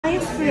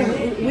for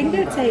a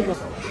window table.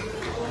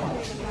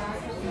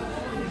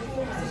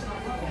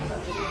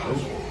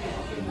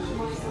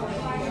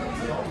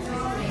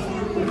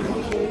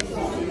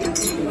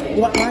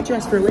 Why'd you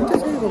ask for a window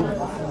table?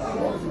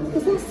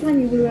 Because last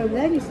time you were over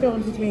there, you still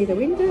wanted me the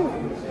window.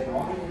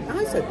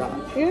 I said that.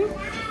 Yeah.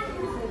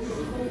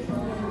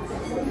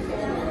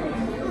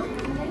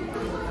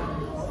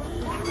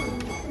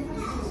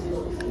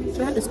 Do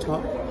you like this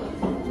top?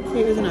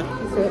 Cute, isn't it?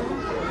 That's it. I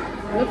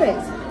love it.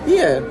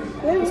 Yeah.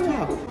 Yeah. This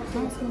top.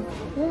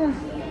 Yeah.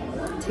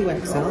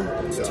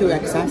 2XL. It's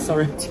 2XS,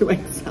 sorry.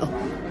 2XL.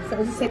 So I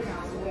just said,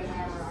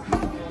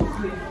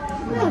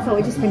 I thought it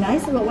would just be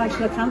nice. I thought, why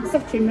should I count? Because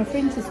I've trimmed my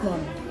fringe this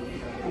morning.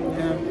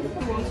 Yeah.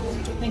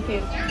 Thank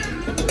you.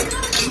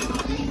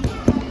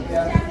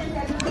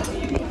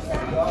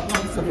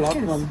 It's a vlog,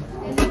 Mum.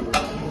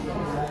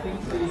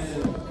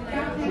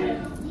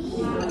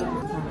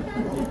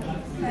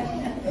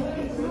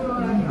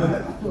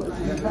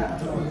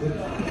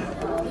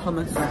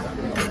 Hummus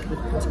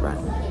with spread.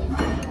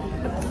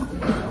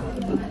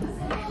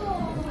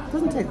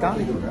 Doesn't taste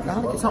garlic.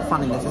 It's not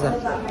fanning this, is it?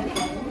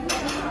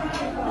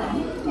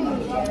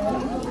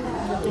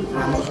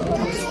 I'm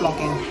just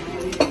vlogging.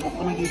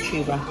 I'm a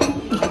YouTuber.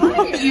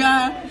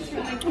 Yeah.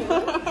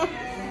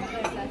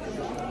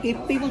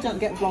 People don't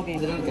get vlogging,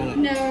 they don't get it.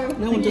 No.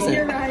 No one does it.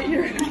 You're right,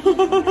 you're right.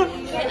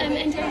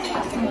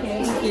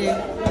 Thank you.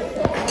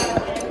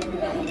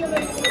 I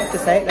have to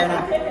say it, don't I?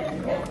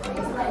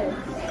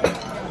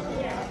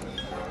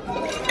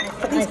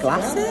 Look at these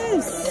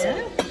glasses.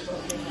 Yeah.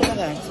 Look at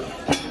that.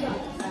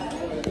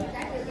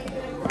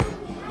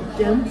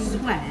 Don't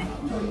swear.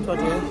 What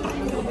do you? I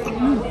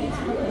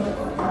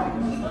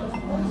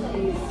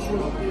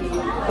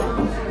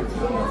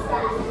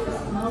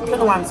don't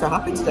know why I'm so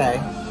happy today.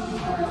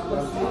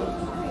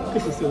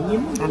 Because you're seeing you.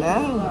 I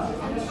know.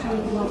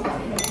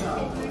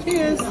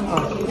 Cheers.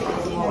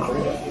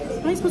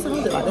 Oh. You're supposed to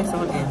hold it like this,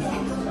 aren't you?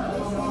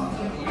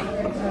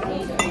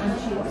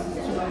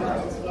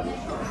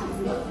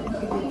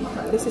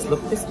 This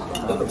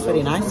looks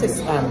really nice.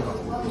 This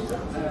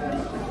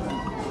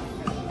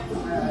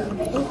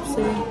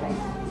oopsie.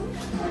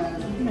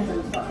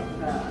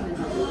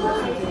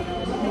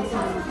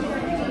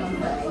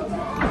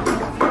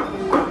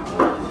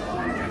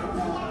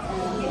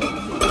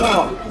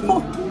 What?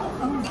 Oh,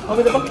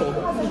 over the bottle.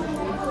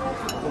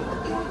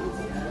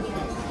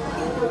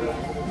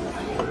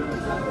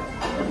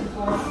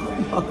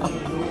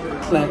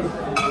 No.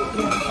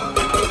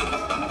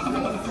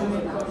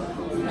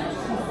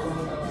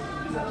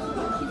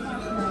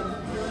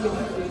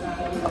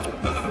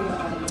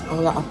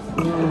 Oh, that.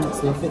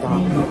 That's lovely, that.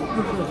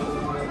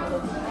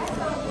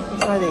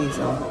 Try these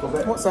on.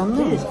 What's on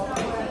these?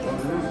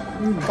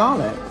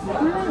 Garlic.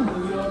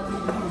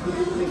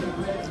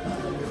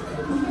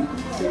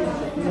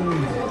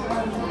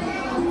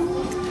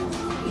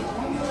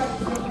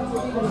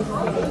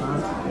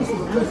 This is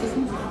nice,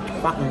 isn't it?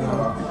 Fattening on.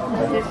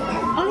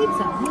 Olives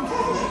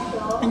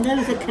are. And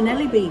those are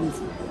cannelli beans.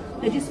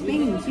 They're just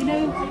beans, you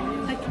know,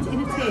 like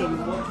in a tin.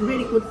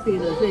 Really good for you,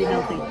 though, really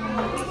healthy.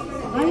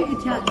 Why don't you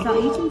start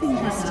eating things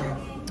like that?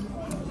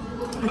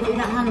 I think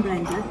that hand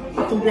blender,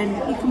 you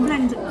can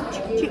blend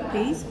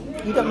chickpeas.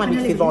 You don't mind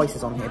if your voice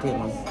is on here, do you,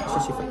 Mum? It's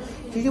just your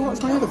Did you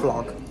watch my other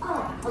vlog?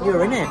 You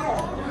were in it.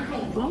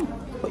 What?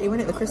 But you were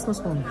in it, the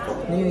Christmas one,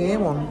 New Year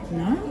one.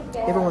 No.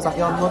 Everyone was like,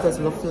 your mother's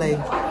lovely.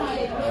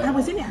 I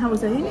was in it. How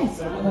was I in it?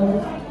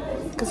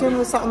 Because when we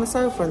were sat on the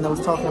sofa and they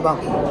was talking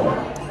about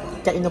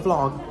getting the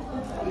vlog.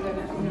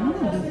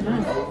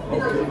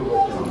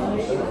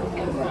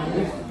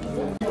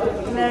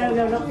 No,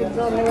 nothing's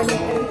on there.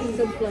 Everything's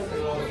unplugged.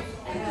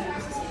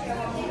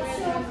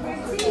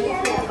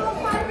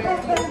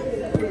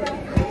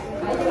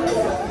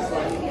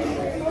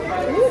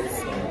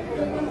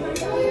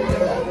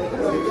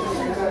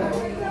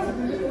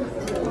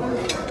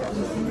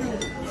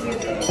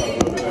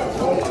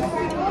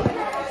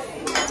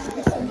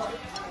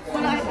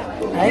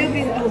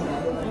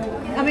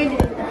 I mean,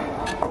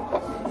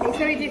 it's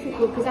very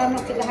difficult because I'm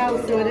not at the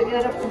house, so I'd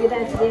have to be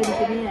there to do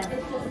anything here.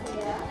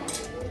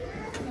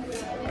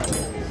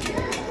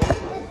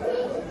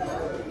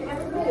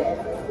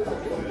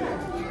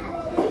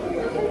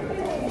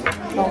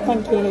 Oh,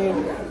 thank you.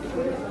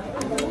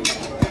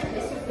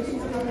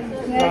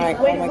 Yeah, Right,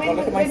 oh my god,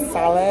 look at my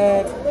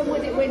salad.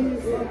 When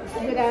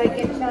would I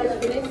get charged for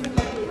this?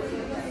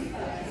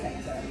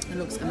 It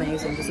looks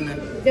amazing, doesn't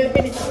it? There's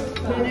been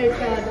no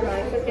charge,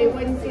 right? Okay,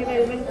 when's the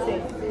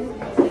availability?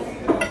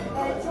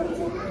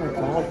 Oh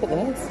god, look at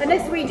this.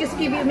 Unless we just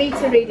give you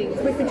meter readings.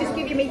 We could just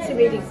give you meter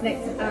readings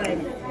next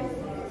time.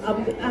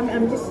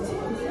 I'm just,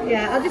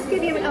 yeah, I'll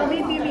give you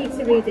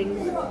meter readings.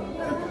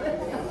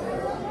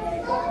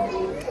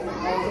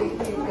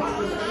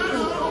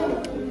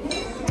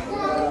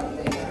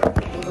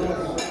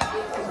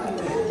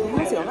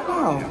 Where's it on now?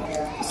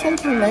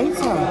 Sometime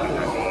later.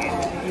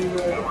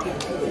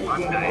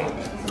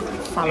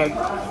 Salad.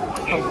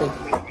 Healthy.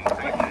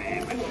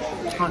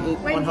 Can't eat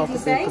one healthy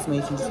food because my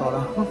eating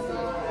disorder.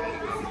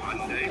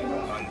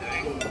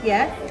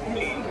 Yeah?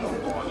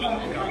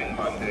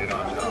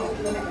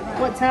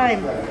 What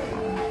time?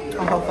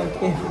 Oh, thank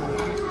you.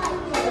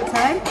 What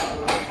time?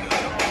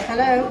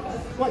 Hello?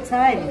 What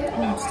time?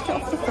 Oh, just get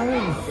off the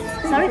phone.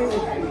 Sorry?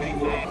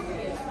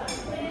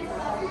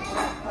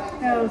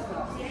 No,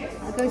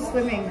 I'll go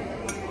swimming.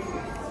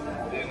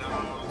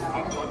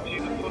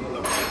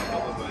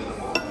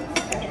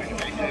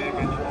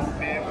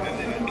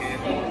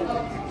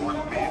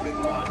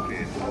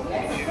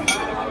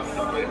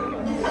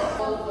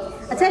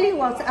 I tell you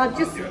what, I'll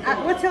just,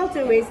 what I'll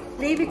do is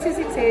leave it as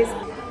it is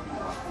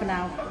for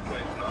now.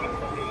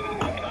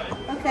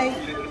 Okay.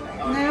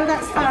 No,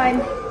 that's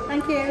fine.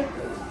 Thank you.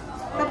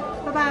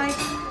 Bye-bye.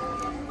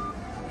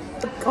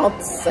 For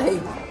God's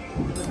sake.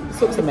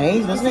 This looks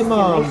amazing, doesn't it,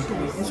 Mum?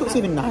 This looks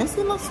even nicer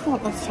than last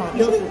time.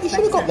 You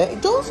should have got that.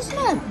 It does, doesn't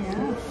it?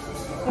 Yeah.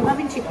 I'm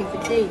having chicken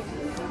for tea.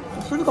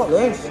 You should have got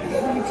this.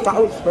 That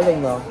looks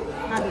thrilling, though.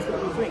 That is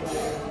what we drink.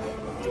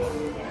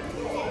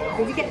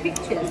 Did you get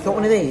pictures? Got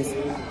one of these?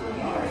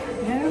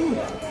 No.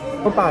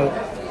 What about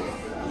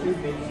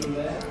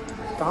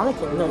garlic?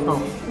 No, it's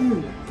not.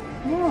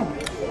 Yeah.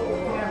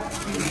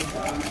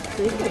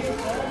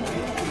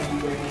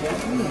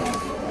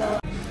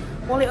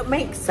 Well, it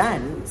makes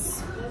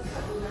sense.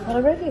 Well, I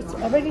read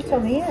it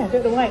on here. I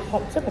don't know why it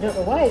popped up. I don't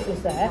know why it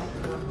was there.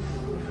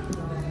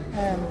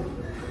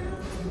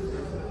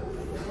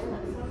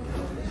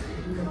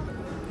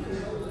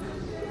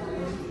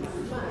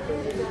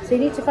 So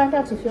you need to find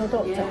out if your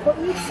doctor... But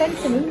you sent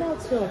an email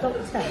to your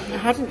doctor. I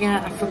hadn't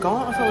yet. I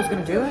forgot. I thought I was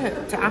going to do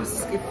it. To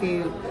ask if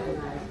you...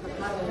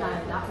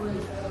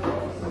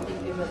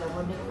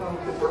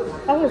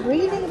 I was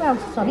reading about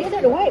it on here. I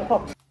don't know why it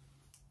popped.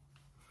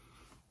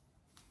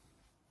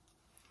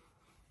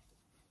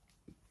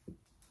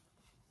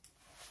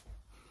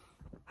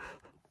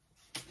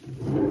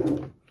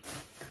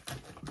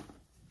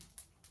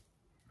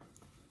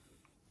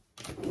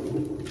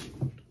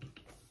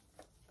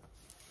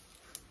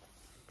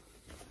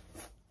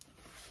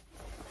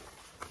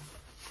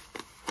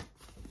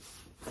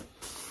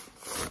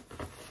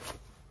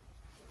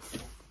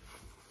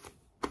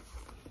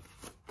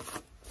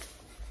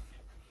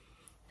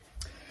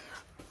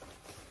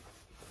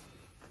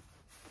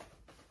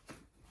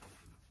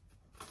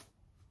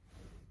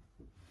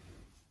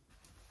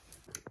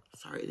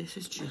 Sorry, this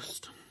is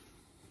just...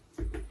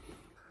 Bring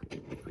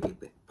it a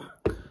bit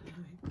back. There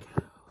we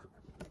go.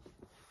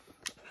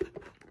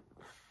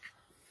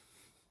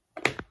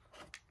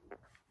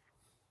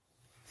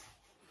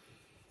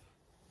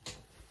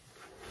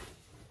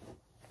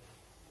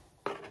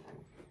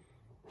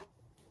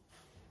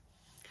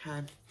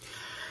 Okay.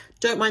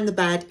 Don't mind the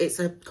bed. It's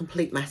a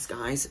complete mess,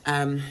 guys.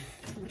 Let me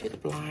do the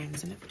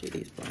blinds. I never do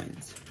these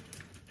blinds.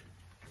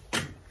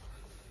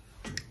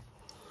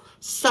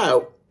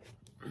 So...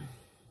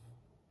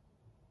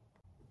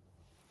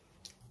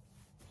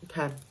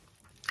 Okay,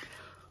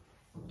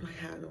 my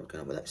hair, I'm not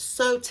going with it.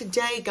 So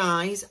today,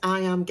 guys,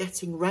 I am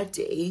getting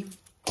ready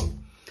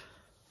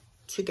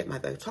to get my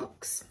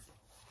Botox.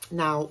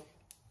 Now,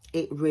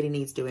 it really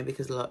needs doing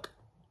because look,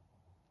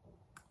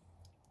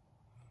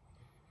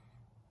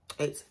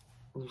 it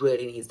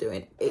really needs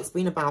doing. It's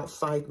been about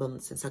 5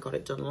 months since I got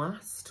it done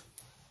last.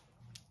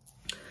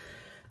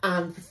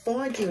 And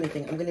before I do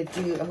anything, I'm going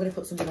to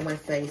put something on my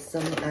face,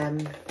 some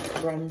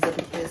bronzer,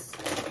 because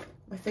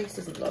my face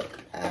doesn't look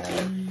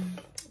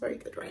very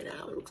good right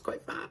now. It looks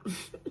quite fat.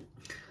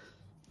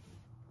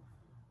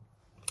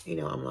 You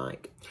know what I'm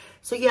like.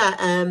 So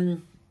yeah,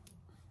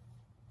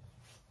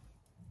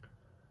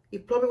 you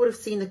probably would have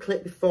seen the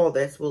clip before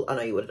this. Well, I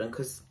know you would have done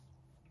because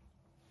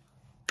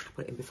I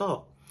put it in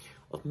before.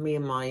 Of me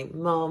and my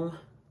mum.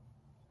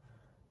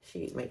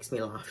 She makes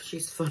me laugh.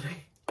 She's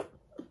funny.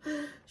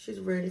 She's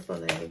really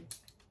funny.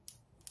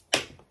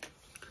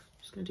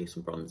 Just gonna do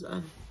some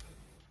bronzer.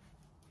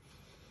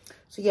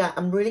 So yeah,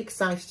 I'm really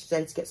excited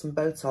today to get some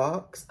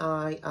Botox.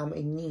 I am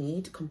in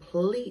need,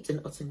 complete and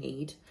utter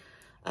need.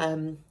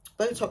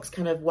 Botox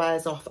kind of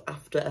wears off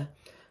after,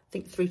 I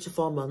think, 3 to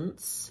 4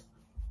 months.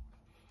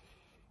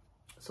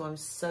 So I'm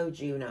so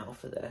due now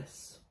for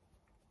this.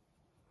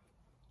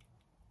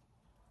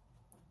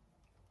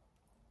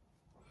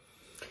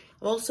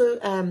 I'm also,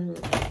 I'm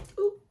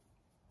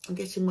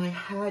getting my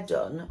hair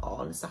done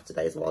on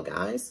Saturday as well,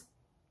 guys.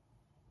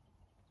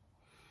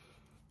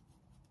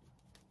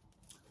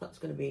 That's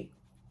going to be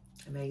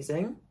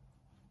amazing.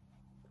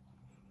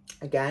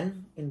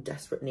 Again, in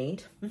desperate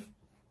need.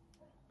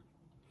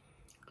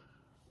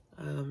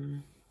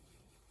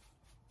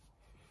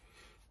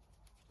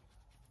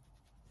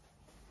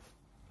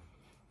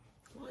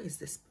 What is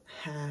this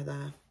hair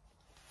there?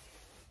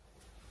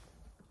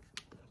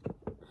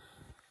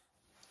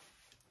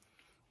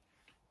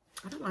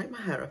 I don't like my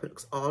hair up, it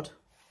looks odd.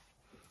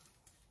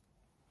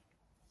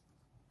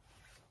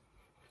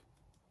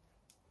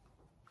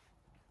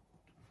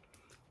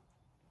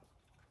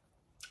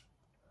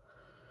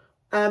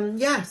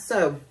 Yeah,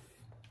 so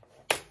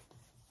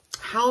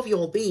how have you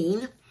all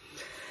been?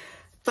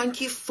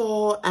 Thank you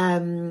for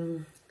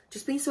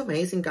just being so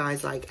amazing,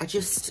 guys. Like,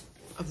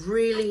 I've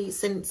really,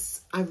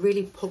 since I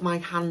really put my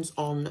hands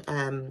on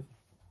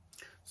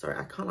sorry,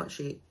 I can't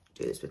actually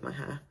do this with my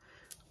hair.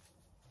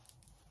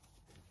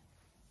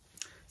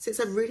 since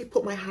I've really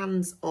put my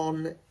hands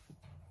on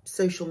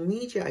social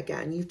media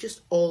again, you've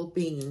just all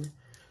been,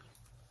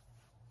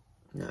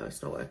 no,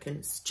 it's not working.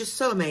 It's just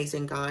so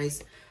amazing,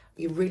 guys.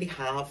 You really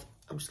have.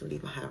 I'm just gonna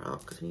leave my hair out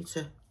because I need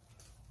to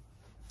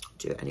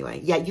do it anyway.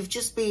 Yeah, you've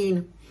just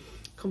been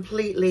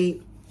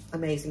completely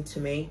amazing to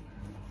me.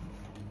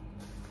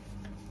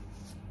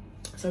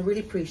 So I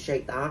really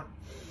appreciate that.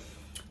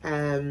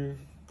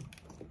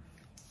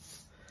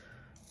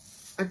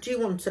 I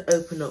do want to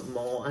open up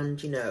more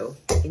and, you know,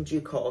 in due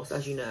course,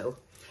 as you know.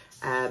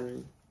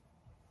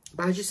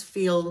 But I just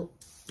feel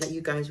that you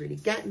guys really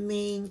get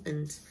me,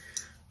 and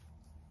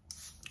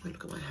oh,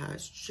 look at my hair.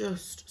 It's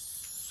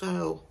just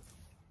so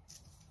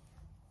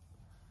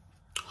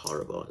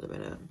horrible at the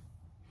minute.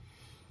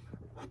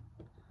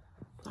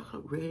 I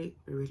look really,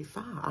 really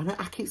fat. I know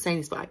I keep saying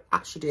this, but I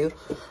actually do.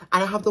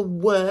 And I have the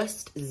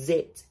worst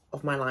zit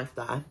of my life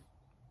there.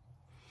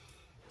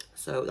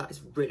 So that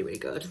is really, really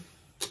good.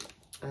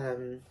 I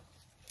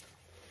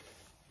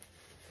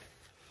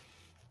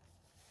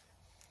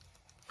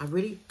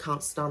really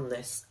can't stand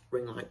this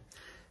ring light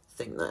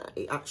thing there.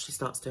 It actually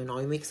starts to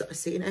annoy me because I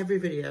see it in every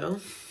video.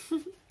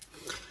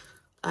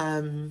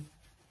 So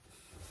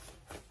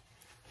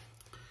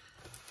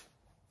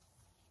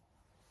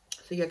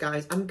yeah,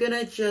 guys, I'm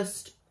gonna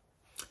just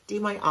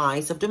do my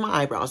eyes. I've done my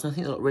eyebrows and I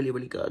think they look really,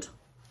 really good.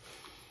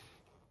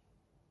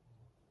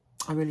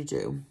 I really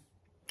do.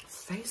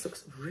 Face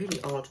looks really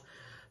odd.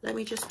 Let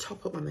me just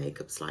top up my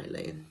makeup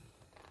slightly.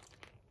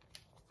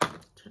 I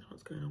don't know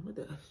what's going on with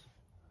this.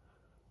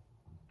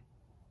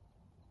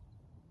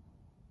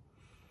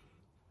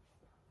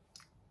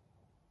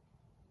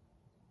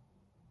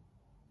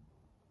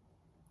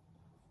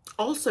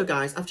 Also,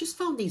 guys, I've just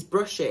found these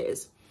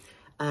brushes.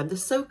 They're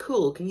so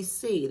cool. Can you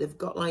see? They've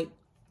got like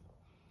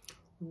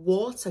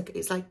water.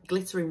 It's like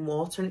glittering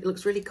water and it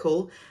looks really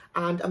cool.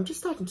 And I'm just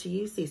starting to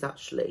use these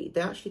actually.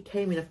 They actually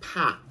came in a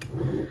pack.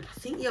 I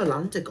think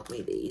Yolanda got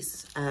me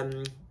these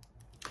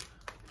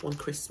one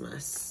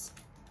Christmas.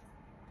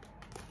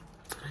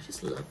 I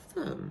just love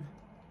them.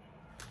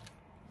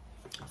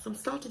 So I'm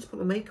starting to put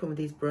my makeup on with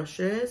these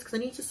brushes because I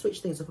need to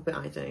switch things up a bit,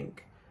 I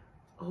think.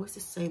 Oh, it's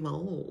the same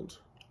old.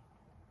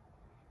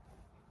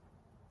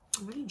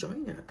 I'm really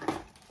enjoying it.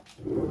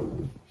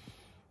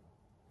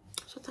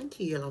 So thank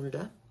you,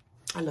 Yolanda.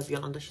 I love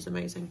Yolanda, she's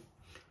amazing.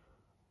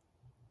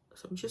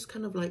 So I'm just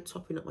kind of like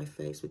topping up my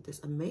face with this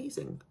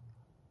amazing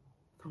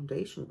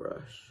foundation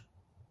brush.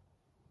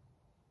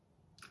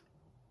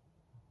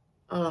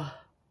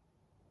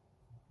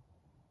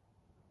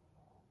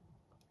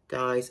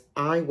 Guys,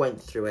 I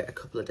went through it a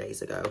couple of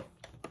days ago.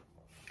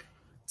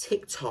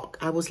 TikTok,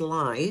 I was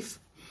live.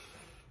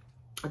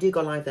 I do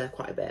go live there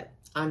quite a bit.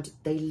 And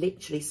they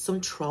literally,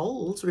 some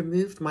trolls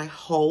removed my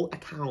whole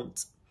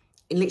account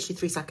in literally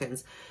 3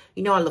 seconds.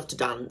 You know I love to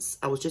dance.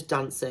 I was just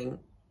dancing.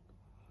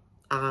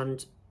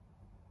 And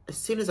as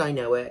soon as I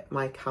know it,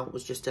 my account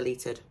was just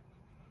deleted.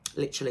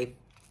 Literally.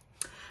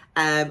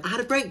 I had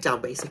a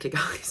breakdown, basically,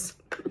 guys.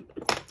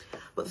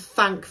 But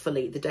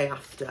thankfully, the day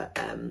after,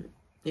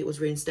 it was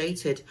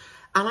reinstated.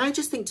 And I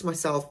just think to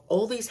myself,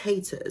 all these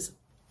haters...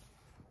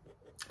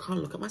 I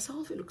can't look at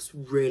myself. It looks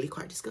really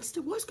quite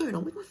disgusting. What's going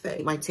on with my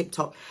face? My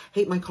TikTok,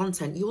 hate my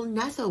content. You will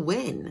never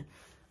win.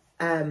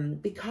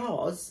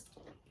 Because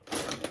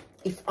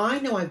if I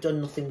know I've done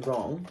nothing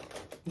wrong,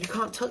 you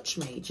can't touch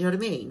me. Do you know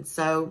what I mean?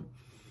 So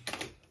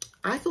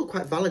I feel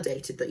quite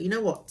validated that, you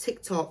know what,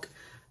 TikTok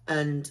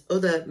and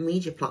other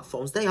media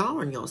platforms, they are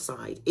on your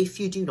side if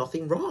you do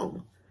nothing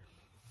wrong.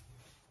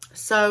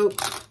 So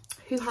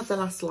who had the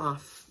last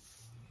laugh?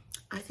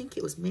 I think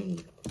it was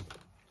me.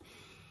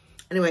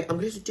 Anyway, I'm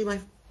going to do my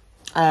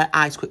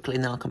eyes quickly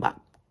and then I'll come back.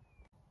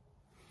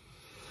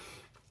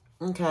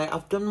 Okay,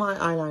 I've done my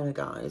eyeliner,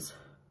 guys.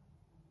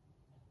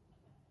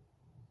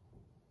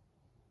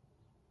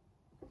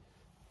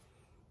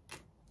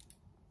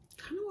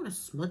 Kind of want to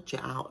smudge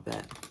it out a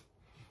bit.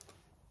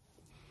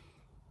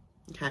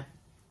 Okay.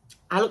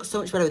 I look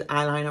so much better with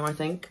eyeliner, I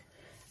think.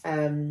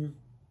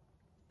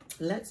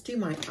 Let's do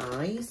my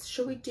eyes.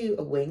 Shall we do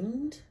a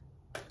winged?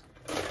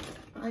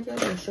 I don't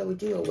know, shall we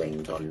do a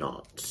winged or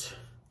not?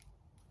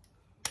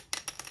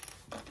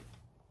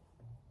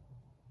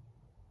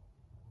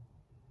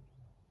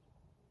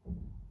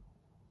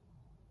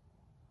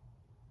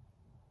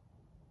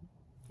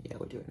 Yeah,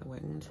 we're doing a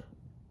winged.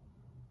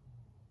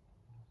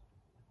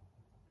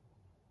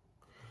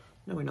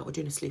 No, we're not. We're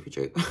doing a sleepy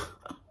droop.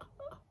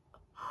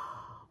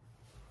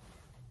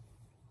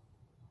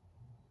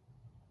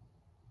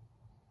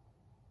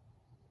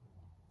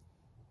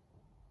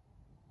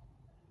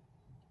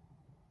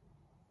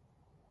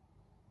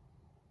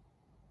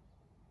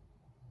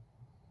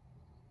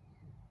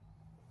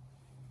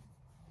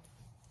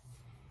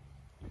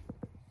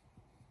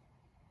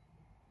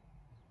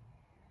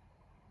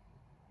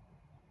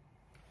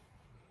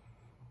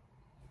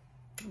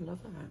 I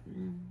love that.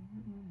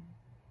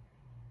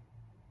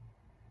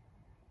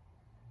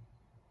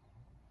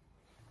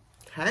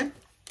 Okay.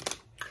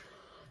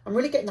 I'm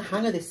really getting the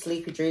hang of this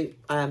sleepy droop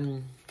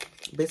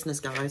business,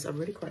 guys. I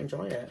really quite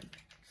enjoy it.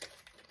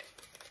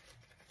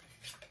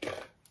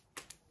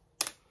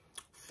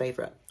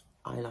 favourite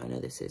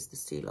eyeliner this is, the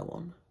Stila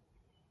one.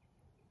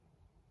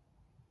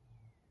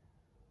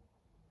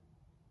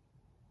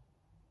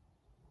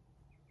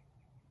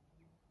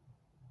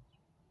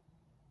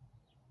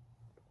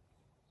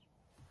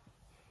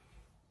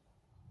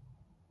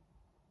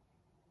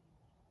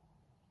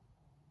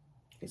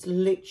 It's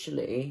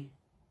literally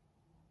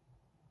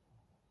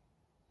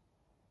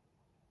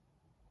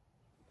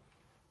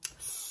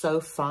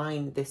so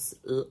fine, this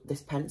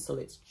pencil.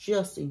 It's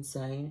just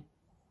insane.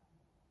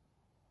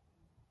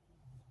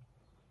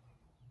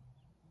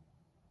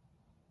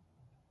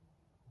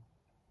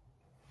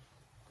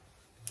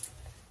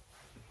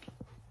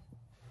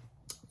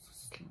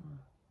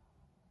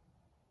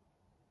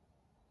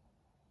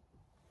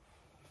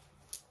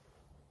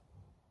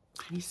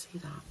 Can you see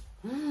that?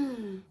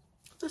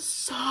 The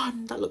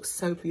sun, that looks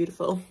so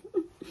beautiful.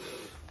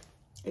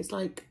 It's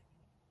like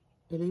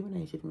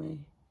illuminated me.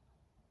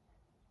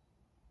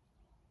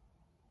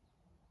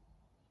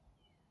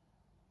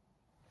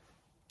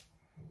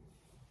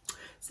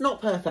 It's not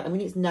perfect. I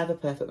mean, it's never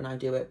perfect when I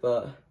do it,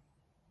 but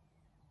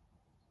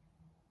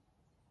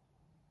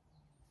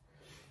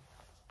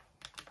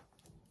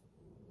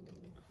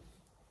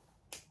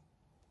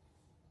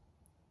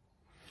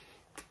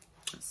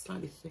it's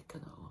slightly thicker,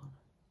 that one.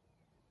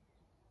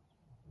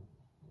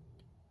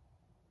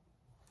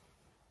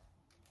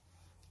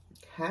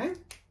 Okay.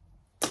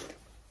 I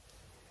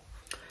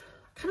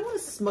kind of want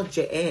to smudge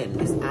it in,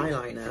 this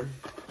eyeliner.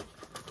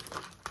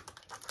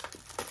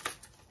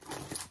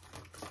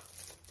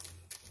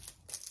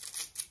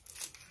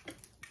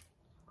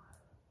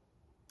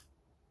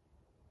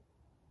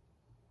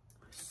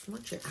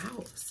 Smudge it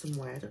out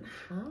somewhere, I don't know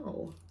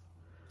how.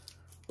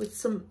 With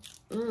some,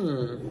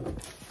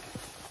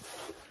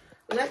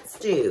 Let's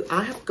do,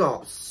 I have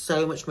got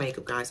so much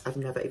makeup, guys, I've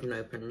never even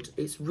opened.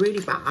 It's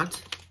really bad.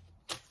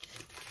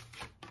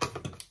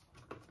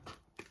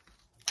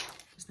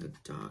 There's no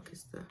dark,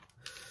 is there?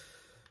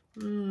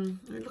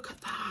 Look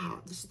at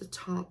that. This is the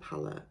Tarte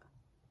palette.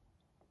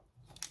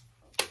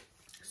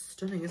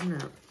 Stunning, isn't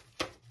it?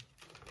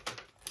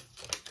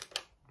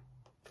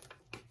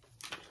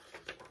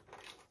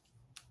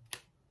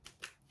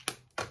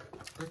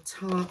 A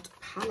Tarte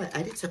palette,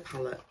 editor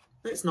palette.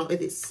 No, it's not.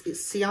 It's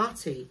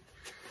Ciati.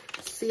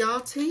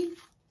 Ciati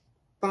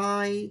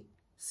by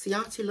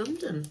Ciati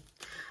London.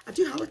 I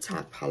do have a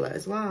Tarte palette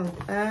as well.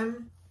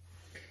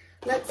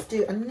 Let's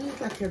do, I need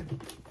like a,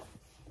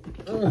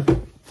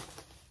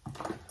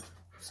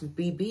 some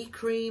BB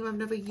cream I've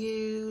never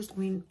used. I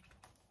mean,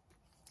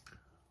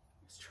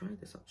 let's try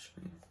this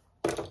actually.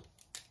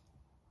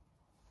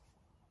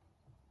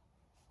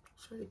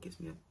 It gives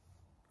me a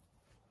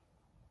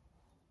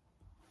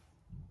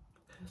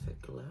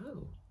perfect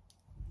glow.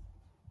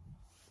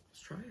 Let's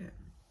try it.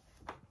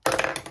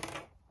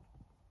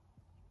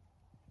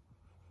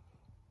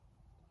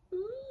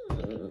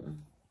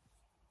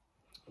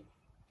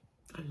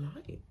 I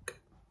like.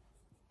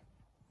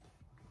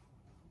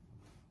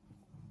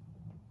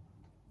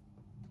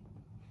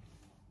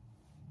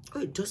 Oh,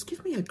 it does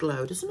give me a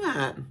glow, doesn't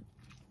it?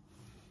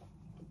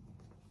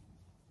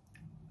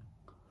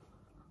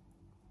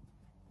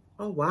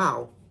 Oh,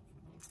 wow.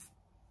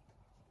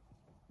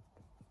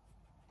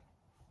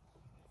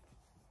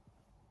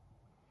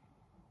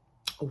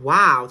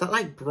 Wow, that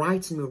like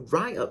brightened me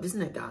right up,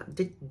 didn't it, guys?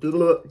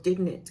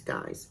 Didn't it,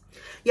 guys?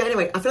 Yeah,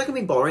 anyway, I feel like I've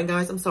been boring,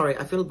 guys. I'm sorry.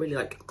 I feel really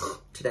like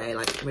today,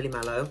 like really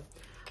mellow.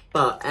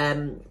 But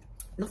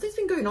nothing's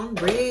been going on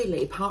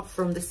really, apart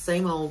from the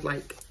same old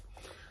like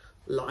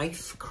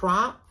life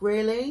crap,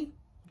 really.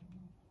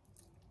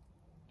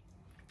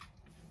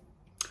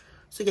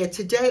 So yeah,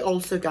 today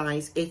also,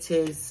 guys, it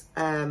is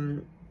a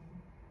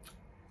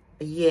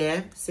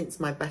year since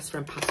my best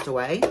friend passed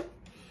away.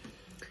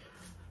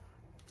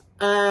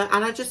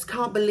 And I just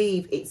can't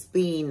believe it's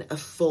been a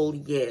full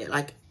year.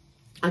 Like,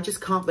 I just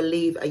can't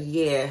believe a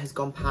year has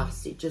gone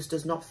past. It just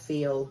does not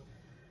feel,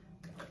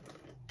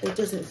 it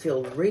doesn't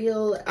feel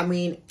real. I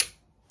mean,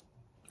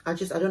 I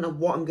don't know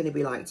what I'm going to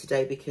be like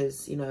today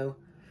because, you know,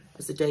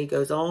 as the day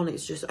goes on,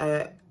 it's just,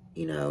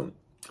 you know,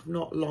 I've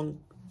not long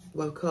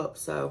woke up.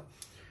 So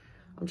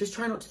I'm just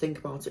trying not to think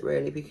about it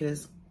really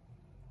because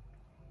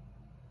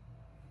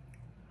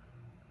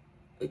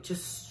it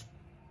just,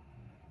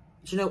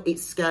 you know,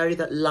 it's scary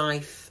that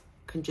life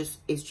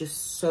is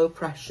just so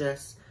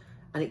precious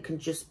and it can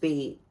just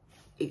be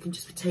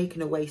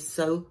taken away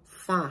so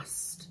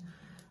fast.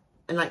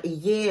 And like a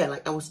year,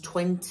 like I was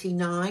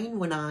 29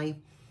 when I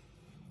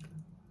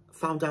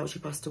found out she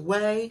passed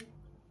away.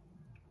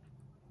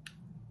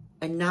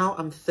 And now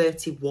I'm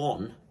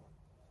 31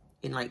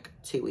 in like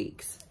 2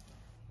 weeks.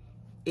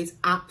 It's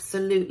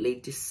absolutely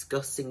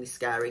disgustingly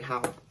scary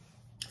how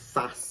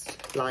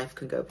fast life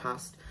can go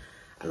past.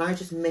 And I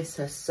just miss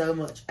her so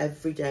much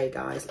every day,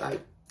 guys. I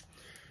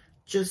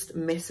just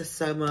miss her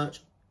so much.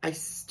 I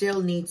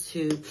still need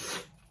to,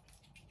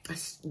 I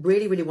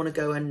really, really want to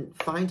go and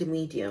find a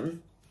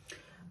medium.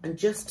 And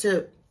just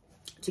to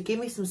give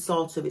me some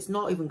sort of, it's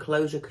not even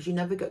closure, because you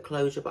never get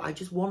closure, but I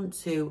just want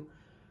to,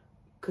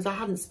 because I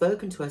hadn't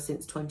spoken to her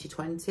since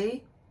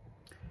 2020.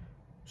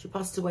 She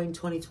passed away in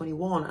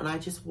 2021, and I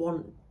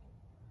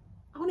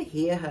want to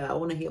hear her. I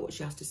want to hear what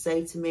she has to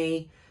say to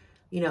me.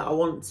 You know, I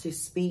want to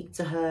speak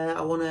to her.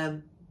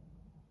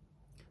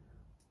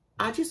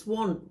 I just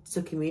want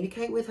to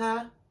communicate with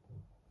her.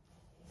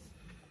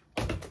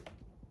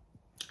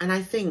 And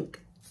I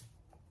think,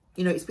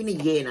 you know, it's been a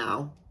year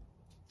now.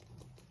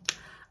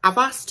 I've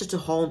asked her to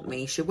haunt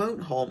me. She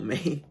won't haunt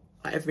me.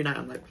 Like, every night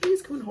I'm like,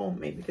 please come and haunt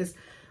me, because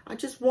I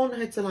just want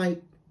her to,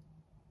 like,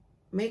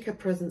 make her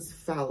presence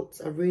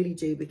felt. I really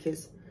do,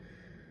 because,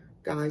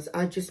 guys,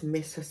 I just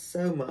miss her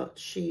so much.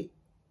 She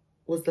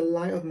was the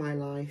light of my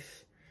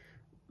life,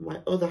 my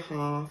other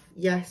half.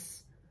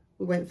 Yes,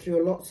 we went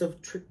through lots of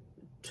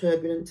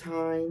turbulent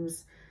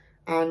times,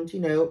 and,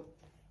 you know,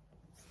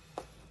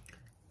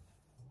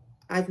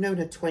 I've known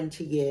her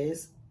 20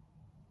 years,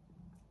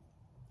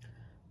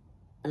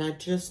 and I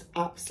just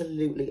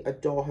absolutely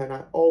adore her, and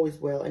I always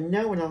will, and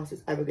no one else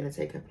is ever going to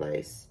take her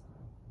place.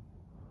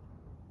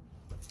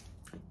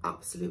 I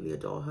absolutely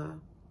adore her.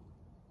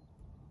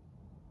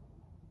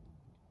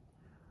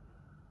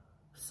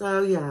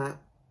 So, yeah,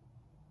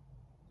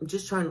 I'm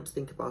just trying not to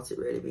think about it,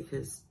 really,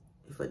 because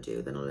if I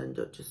do, then I'll end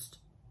up just,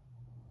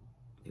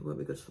 it won't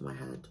be good for my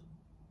head.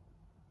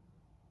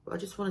 But I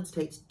just wanted to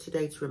take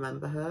today to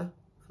remember her,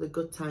 for the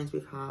good times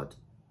we've had.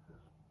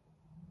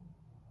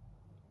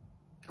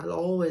 I'll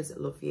always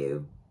love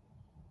you.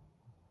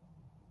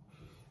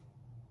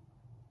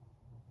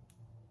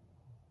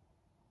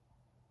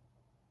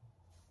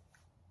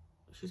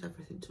 She's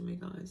everything to me,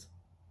 guys.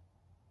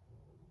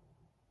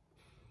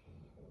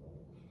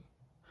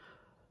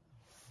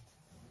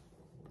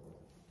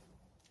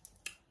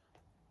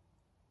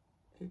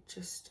 It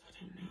just, I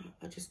don't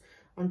know.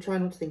 I'm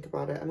trying not to think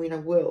about it. I mean, I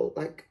will.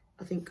 Like,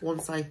 I think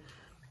once I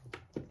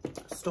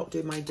stop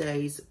doing my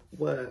day's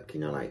work, you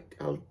know, like,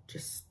 I'll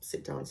just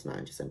sit down tonight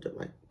and just end up,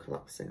 like,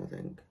 collapsing, I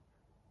think.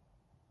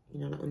 You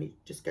know, like, when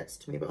it just gets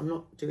to me. But I'm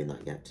not doing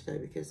that yet today,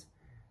 because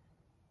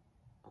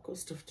I've got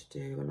stuff to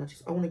do, and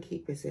I want to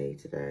keep busy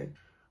today.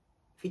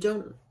 If you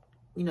don't,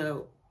 you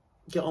know,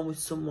 get on with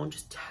someone,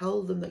 just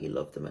tell them that you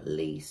love them at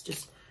least.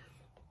 Just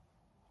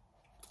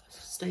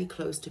stay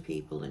close to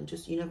people, and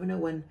just, you never know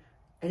when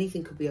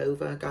anything could be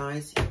over,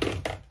 guys.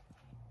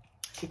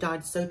 She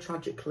died so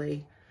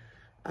tragically.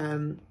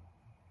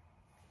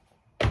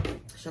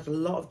 She had a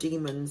lot of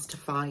demons to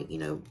fight, you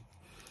know.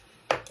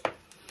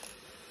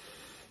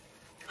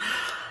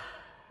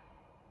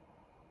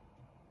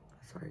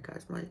 Sorry,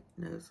 guys, my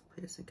nose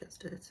piercing gets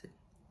dirty.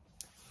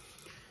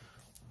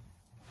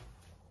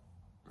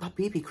 That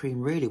BB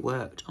cream really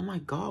worked. Oh my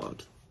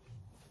God.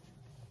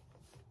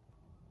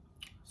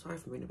 Sorry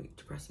for being a bit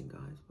depressing,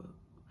 guys, but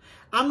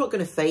I'm not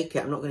going to fake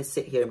it. I'm not going to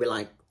sit here and be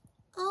like,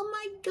 oh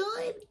my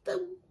God,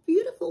 the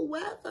beautiful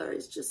weather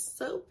is just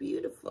so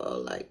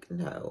beautiful. Like,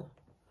 no.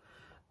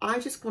 I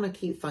just want to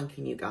keep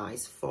thanking you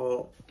guys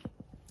for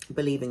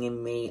believing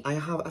in me. I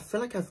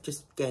feel like I've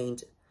just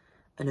gained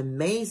an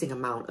amazing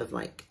amount of,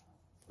 like,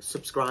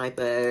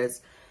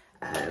 subscribers.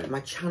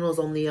 My channel's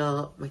on the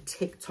up. My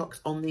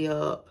TikTok's on the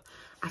up.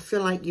 I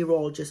feel like you're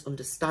all just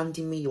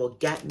understanding me. You all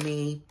get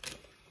me.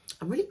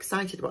 I'm really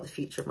excited about the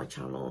future of my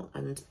channel,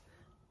 and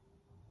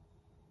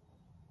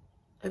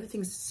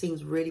everything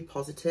seems really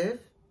positive.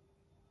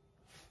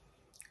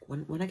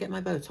 When I get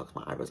my Botox,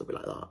 my eyebrows will be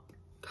like that.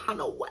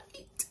 Cannot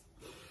wait.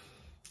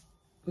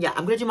 Yeah,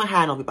 I'm going to do my hair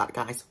and I'll be back,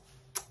 guys.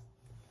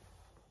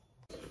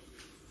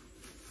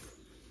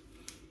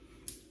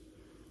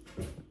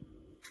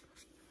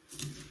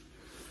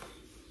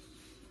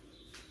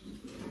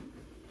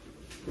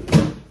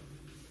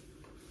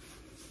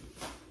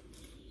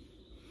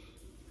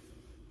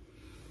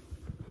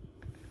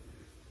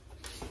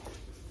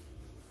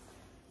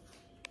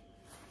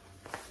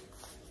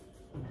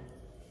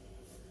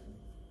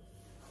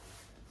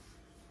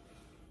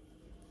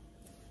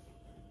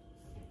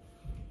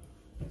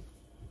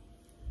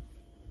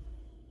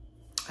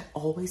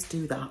 Always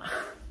do that.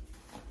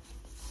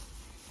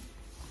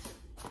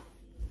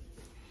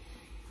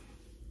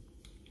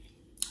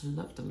 I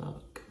love the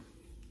look.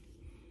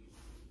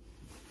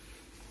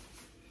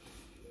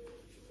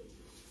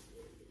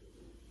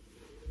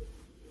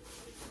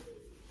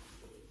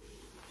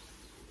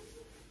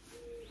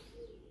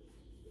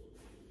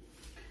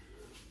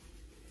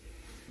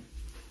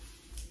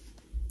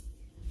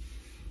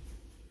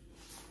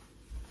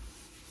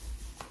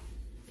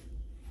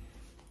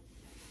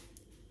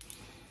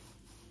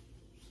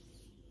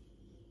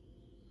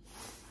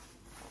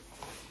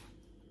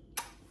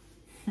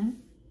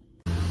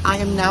 I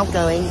am now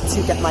going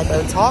to get my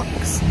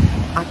Botox.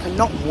 I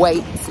cannot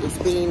wait. It's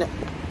been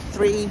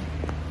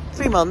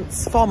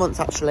 4 months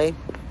actually,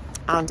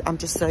 and I'm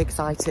just so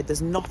excited.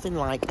 There's nothing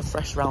like a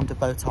fresh round of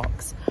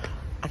Botox.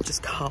 I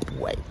just can't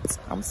wait.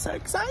 I'm so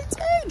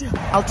excited.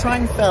 I'll try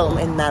and film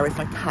in there if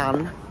I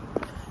can,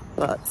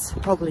 but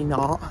probably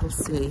not. We'll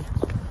see.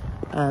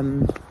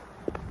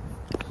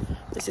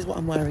 This is what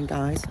I'm wearing,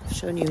 guys. I've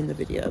shown you in the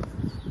video.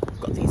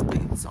 I've got these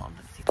boots on.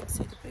 If you can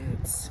see the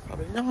boots,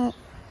 probably not.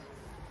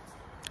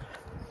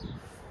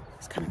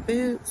 Kind of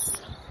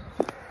boots,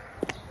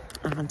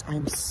 and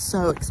I'm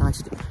so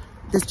excited.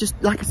 There's just,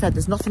 like I said,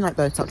 there's nothing like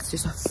Botox. It's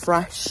just a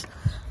fresh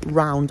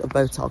round of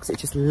Botox. It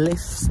just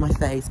lifts my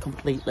face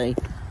completely.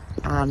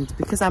 And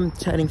because I'm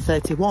turning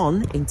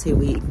 31 in 2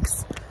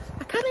 weeks,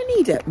 I kind of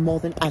need it more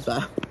than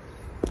ever.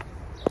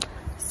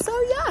 So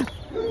yeah.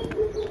 Oh,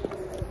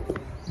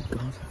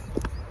 God.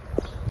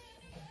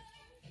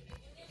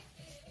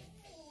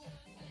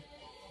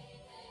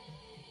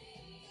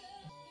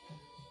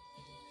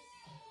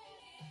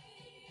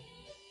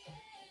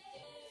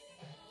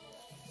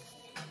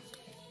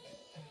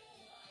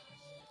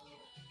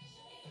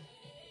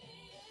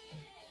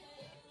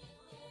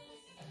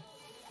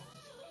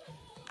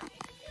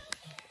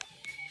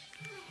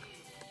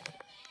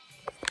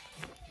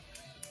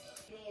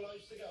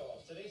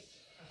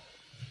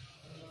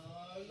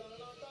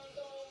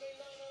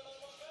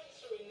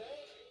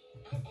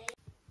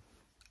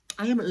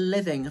 I am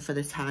living for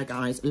this hair,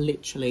 guys.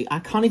 Literally, I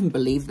can't even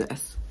believe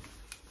this.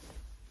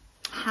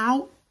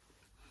 How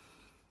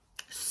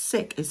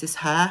sick is this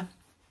hair?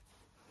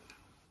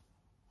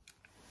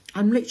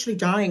 I'm literally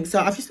dying. So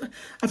I've just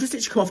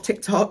literally come off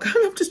TikTok and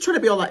I'm just trying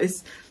to be all like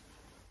this.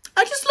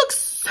 I just look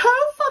so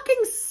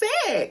fucking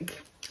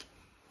sick.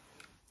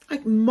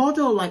 Like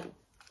model, like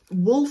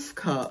wolf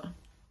cut.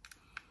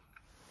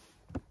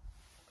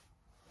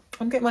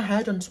 I'm getting my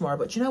hair done tomorrow,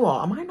 but do you know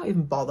what? I might not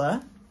even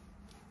bother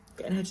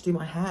getting her to do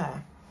my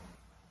hair.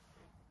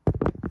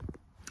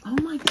 Oh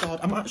my God,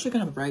 I'm actually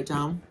gonna have a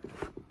breakdown.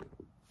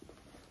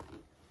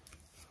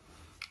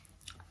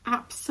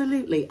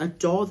 Absolutely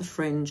adore the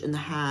fringe and the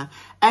hair.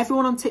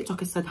 Everyone on TikTok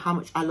has said how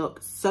much I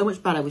look so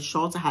much better with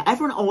shorter hair.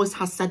 Everyone always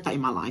has said that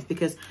in my life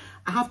because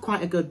I have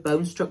quite a good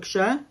bone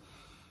structure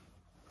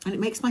and it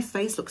makes my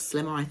face look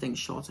slimmer, I think,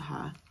 shorter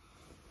hair.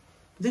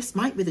 This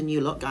might be the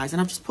new look, guys,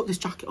 and I've just put this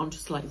jacket on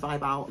just to like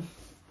vibe out.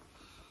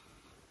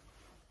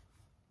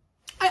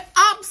 I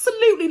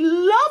absolutely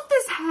love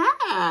this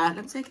hair. Let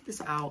me take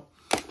this out.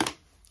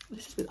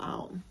 This is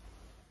without.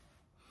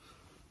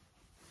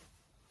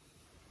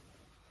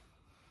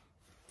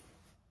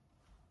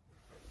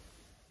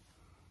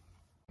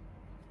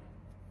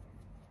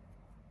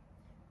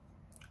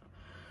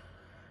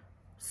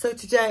 So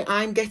today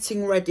I'm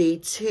getting ready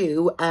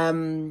to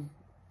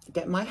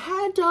get my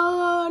hair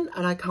done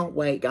and I can't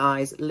wait,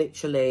 guys.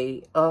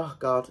 Literally, oh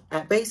God.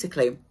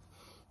 Basically,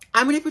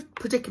 I'm in a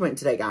predicament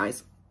today,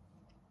 guys,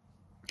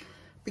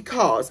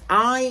 because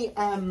I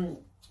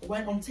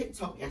went on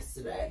TikTok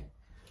yesterday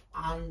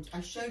and I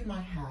showed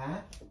my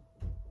hair.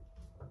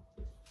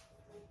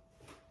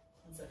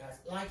 So guys,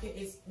 like it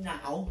is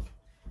now.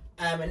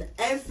 And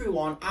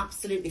everyone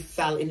absolutely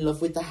fell in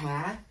love with the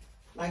hair.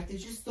 Like, they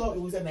just thought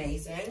it was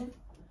amazing.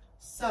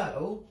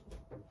 So,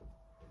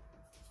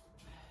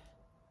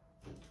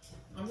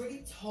 I'm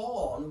really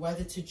torn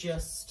whether to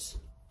just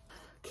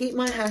keep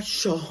my hair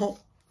short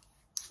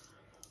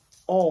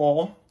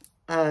or,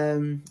 I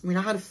mean,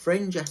 I had a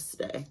fringe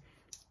yesterday.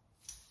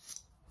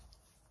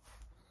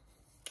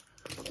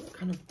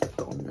 Kind of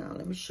gone now.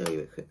 Let me show you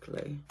it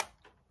quickly.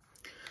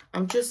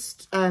 I'm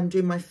just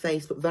doing my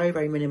face, but very,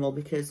 very minimal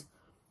because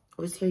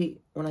obviously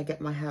when I get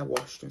my hair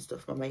washed and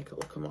stuff, my makeup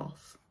will come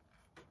off.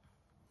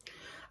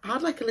 I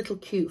had like a little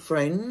cute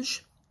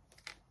fringe.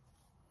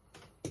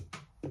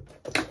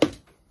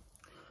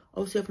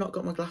 Obviously I've not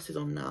got my glasses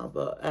on now,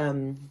 but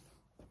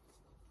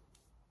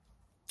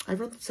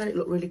everyone said it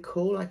looked really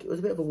cool. Like it was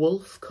a bit of a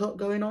wolf cut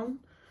going on.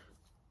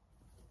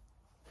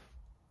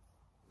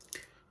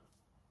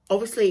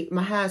 Obviously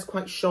my hair is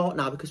quite short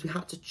now because we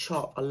had to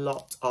chop a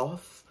lot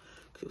off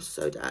because it was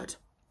so dead.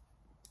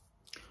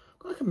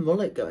 Got like a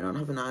mullet going on,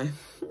 haven't I?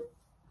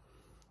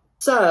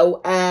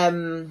 So,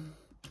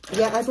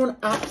 yeah, everyone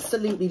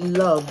absolutely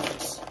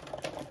loved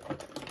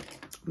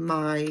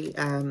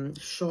my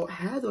short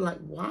hair. They were like,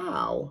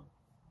 wow,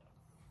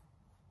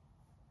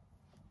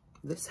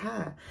 this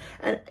hair.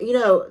 And, you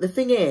know, the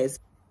thing is,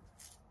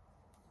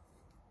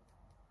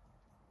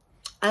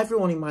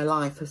 everyone in my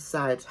life has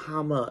said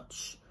how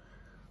much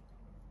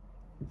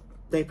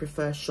they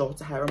prefer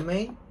shorter hair on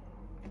me.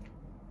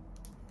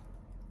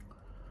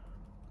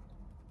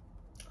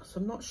 So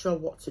I'm not sure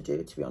what to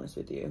do, to be honest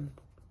with you.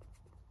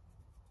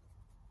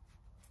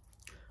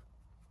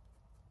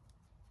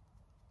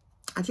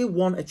 I do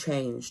want a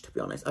change, to be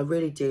honest. I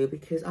really do,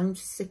 because I'm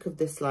just sick of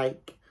this,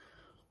 like,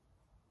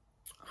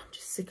 I'm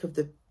just sick of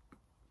the,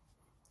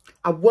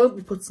 I won't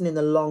be putting in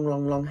the long,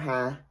 long, long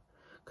hair,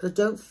 because I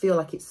don't feel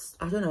like it's,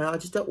 I don't know, I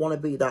just don't want to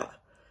be that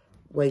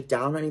way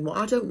down anymore.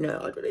 I don't know,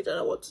 I really don't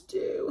know what to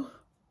do.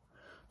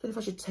 I don't know if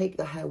I should take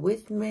the hair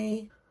with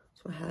me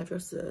to my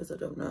hairdressers, I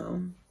don't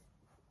know.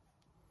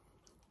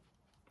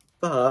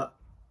 But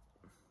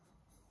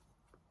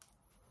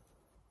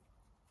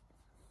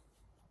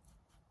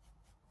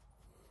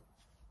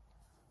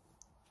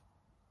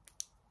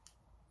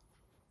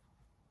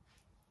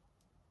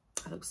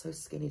I look so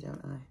skinny,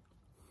 don't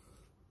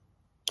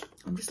I?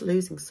 I'm just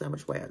losing so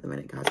much weight at the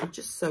minute, guys. I'm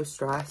just so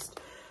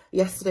stressed.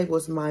 Yesterday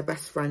was my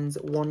best friend's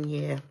 1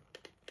 year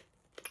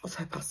of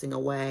her passing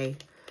away.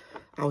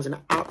 I was an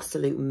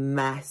absolute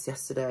mess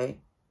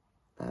yesterday.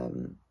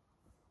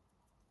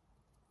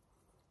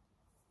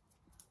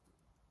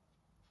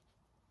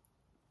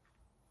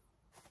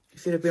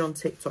 If you'd have been on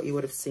TikTok, you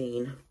would have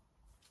seen.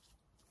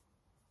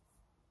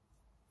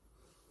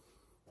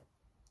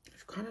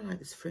 It's kind of like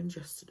this fringe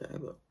yesterday,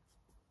 but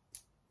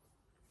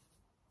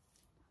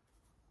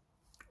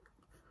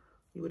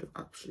you would have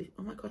actually...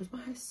 Oh my God, is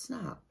my hair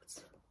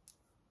snapped?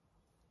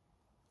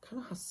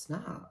 Kind of has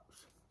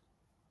snapped.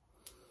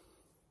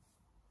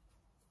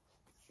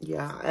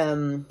 Yeah,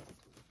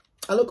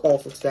 I look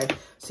awful today.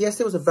 So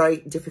yesterday was a very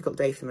difficult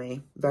day for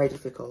me. Very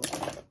difficult.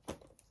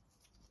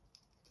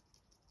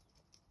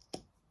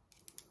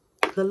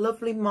 The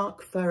lovely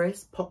Mark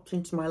Ferris popped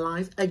into my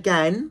life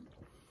again.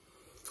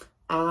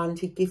 And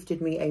he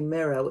gifted me a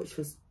mirror, which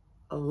was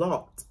a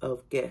lot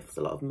of gifts,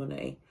 a lot of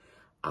money.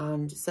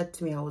 And said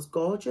to me I was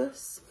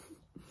gorgeous.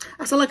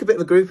 I sound like a bit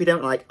of a groupie,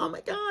 don't I? Like, oh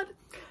my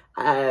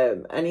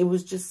God. And he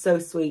was just so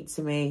sweet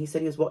to me. He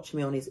said he was watching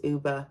me on his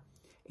Uber,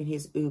 in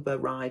his Uber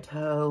ride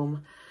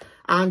home.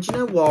 And you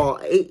know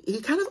what? He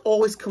kind of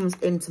always comes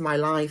into my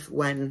life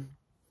when...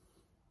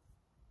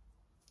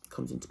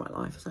 Comes into my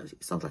life.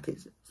 It sounds like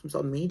it's some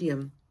sort of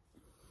medium.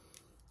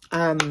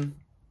 Oh my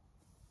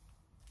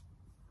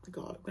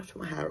God, I'm going to have to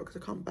put my hair up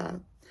because I can't bear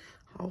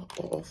how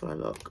awful I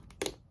look.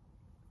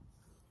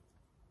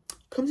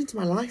 Comes into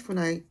my life when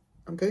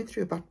I'm going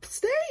through a bad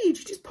stage.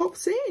 It just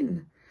pops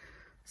in.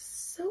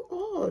 So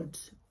odd.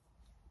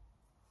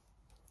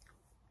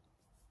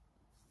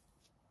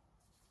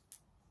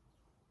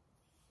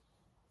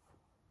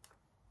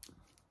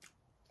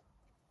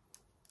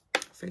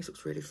 Face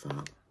looks really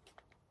fat.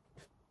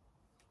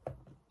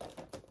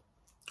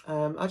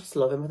 I just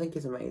love him. I think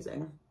he's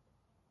amazing.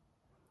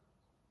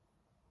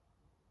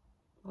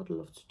 I'd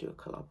love to do a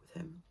collab with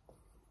him.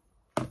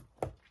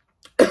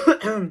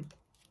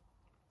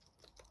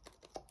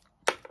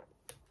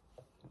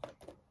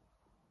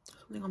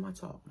 Something on my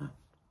top?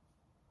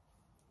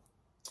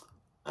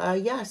 No.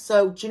 Yeah,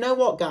 so do you know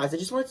what, guys? I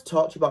just wanted to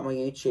talk to you about my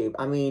YouTube.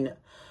 I mean,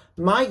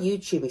 my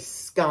YouTube is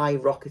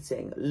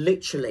skyrocketing.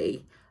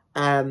 Literally,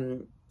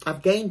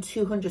 I've gained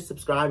 200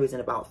 subscribers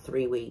in about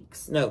 3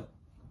 weeks. No,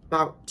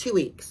 about 2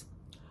 weeks.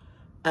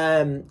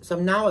 So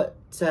I'm now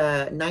at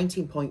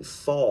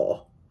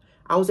 19.4.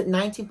 I was at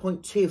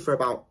 19.2 for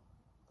about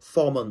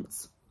 4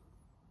 months.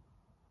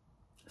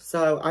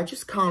 So I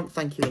just can't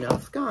thank you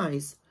enough,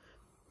 guys.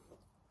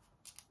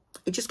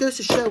 It just goes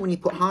to show when you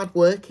put hard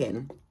work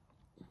in,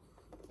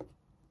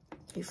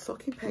 it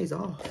fucking pays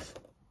off.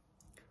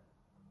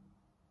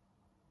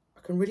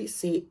 I can really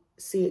see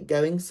it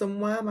going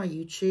somewhere, my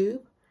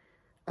YouTube.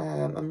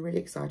 I'm really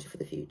excited for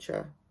the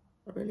future.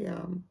 I really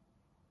am.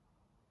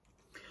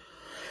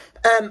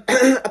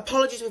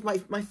 Apologies if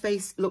my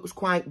face looks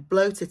quite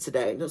bloated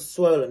today. Not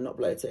swollen, not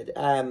bloated.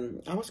 I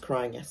was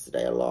crying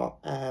yesterday a lot.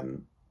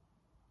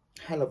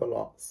 Hell of a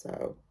lot,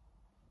 so.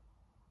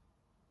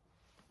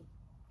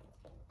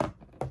 I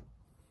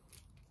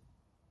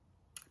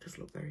just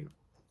look very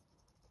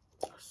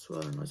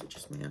swollen, or is it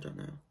just me? I don't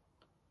know.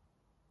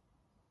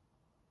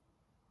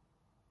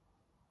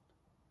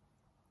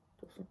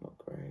 Doesn't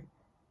look great.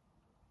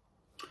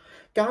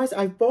 Guys,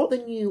 I've bought the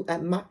new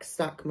Mac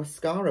Stack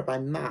Mascara by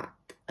MAC.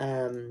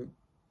 And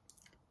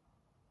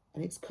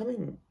it's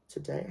coming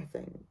today, I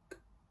think.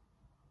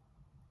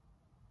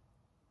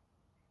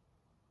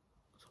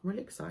 So I'm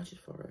really excited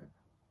for it.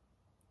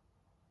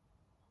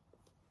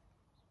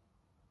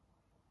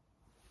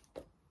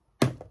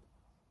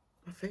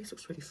 My face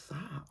looks really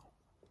fat.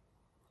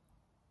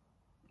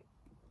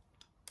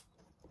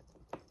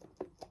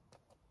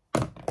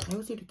 I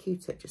always need a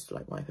Q-tip just to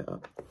like wipe it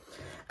up.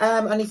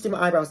 I need to do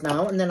my eyebrows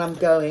now, and then I'm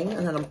going,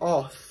 and then I'm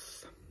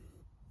off.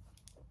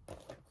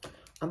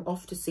 I'm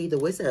off to see the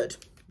wizard.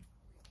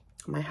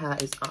 My hair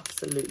is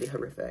absolutely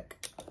horrific.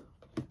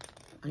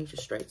 I need to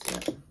straighten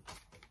it.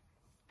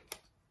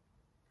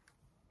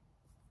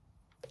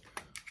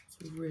 It's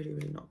really,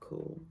 really not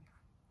cool.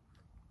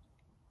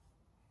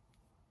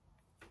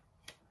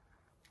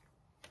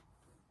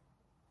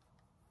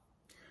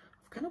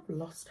 I've kind of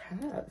lost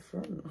hair at the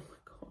front. Oh my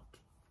God.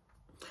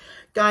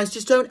 Guys,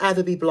 just don't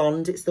ever be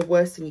blonde. It's the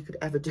worst thing you could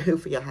ever do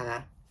for your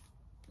hair.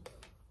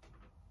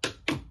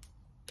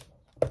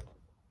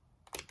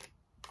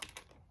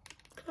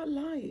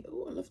 Light.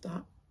 Oh, I love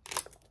that.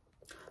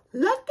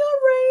 Like a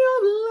ray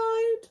of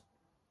light.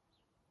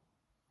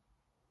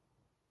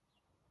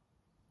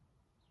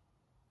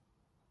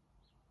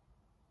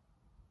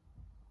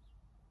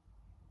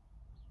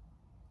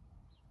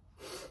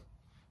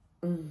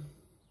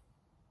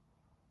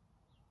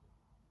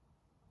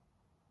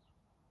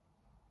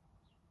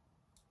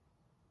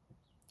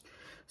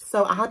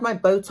 So I had my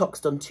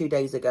Botox done 2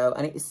 days ago,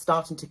 and it is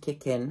starting to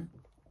kick in.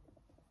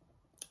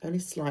 Only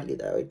slightly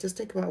though. It does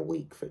take about a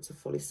week for it to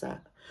fully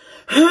set.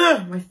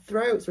 My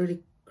throat's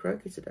really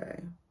croaky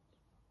today.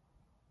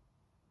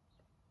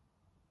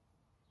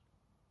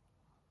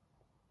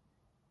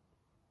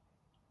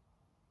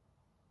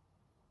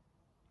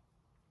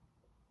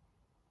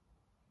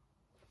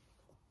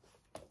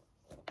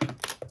 I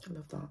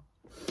love that.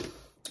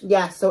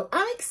 Yeah, so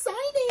I'm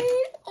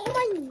excited. Oh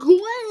my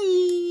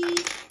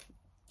God.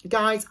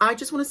 Guys, I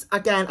just want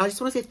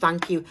to say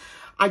thank you.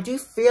 I do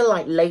feel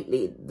like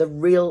lately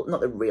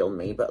not the real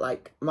me, but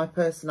like my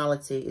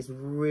personality is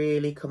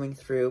really coming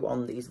through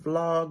on these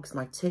vlogs,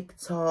 my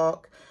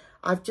TikTok.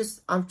 I've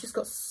just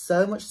got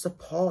so much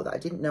support that I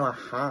didn't know I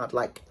had.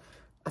 Like,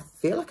 I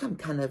feel like I'm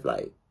kind of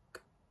like,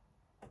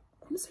 I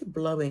wouldn't say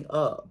blowing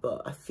up,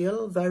 but I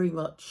feel very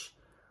much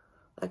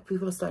like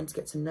people are starting to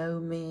get to know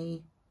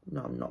me.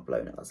 No, I'm not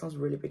blowing up. That sounds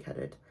really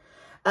big-headed.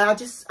 I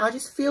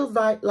just feel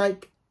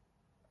like,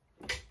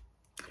 I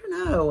don't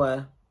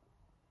know,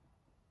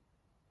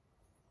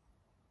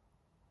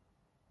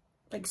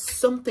 like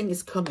something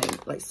is coming,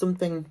 like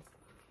something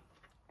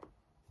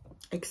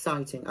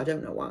exciting. I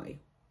don't know why.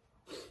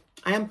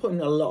 I am putting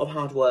a lot of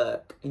hard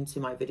work into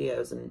my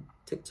videos and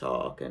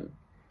TikTok and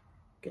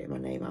getting my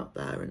name out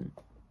there, and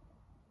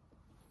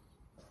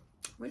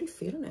I'm really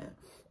feeling it.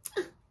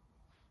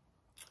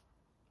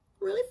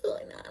 Really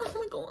feeling it. Oh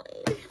my God.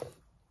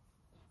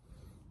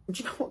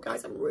 Do you know what,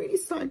 guys? I'm really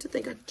starting to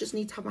think I just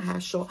need to have my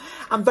hair short.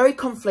 I'm very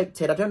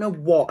conflicted. I don't know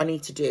what I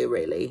need to do,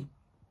 really.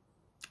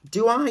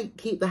 Do I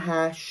keep the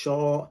hair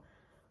short,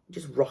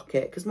 just rock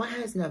it? Because my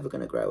hair's never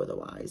going to grow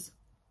otherwise.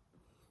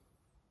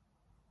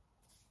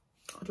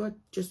 Or do I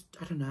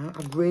don't know.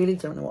 I really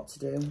don't know what to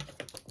do.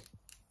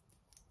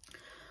 I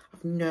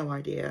have no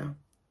idea.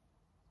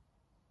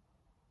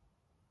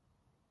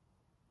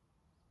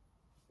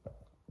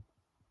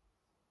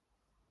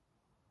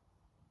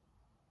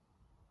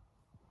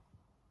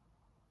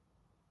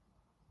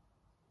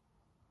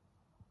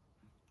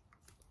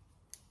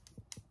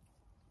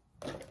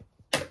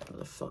 What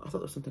the fuck? I thought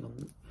there was something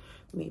on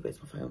me, but it's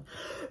my phone.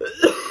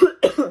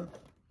 I'm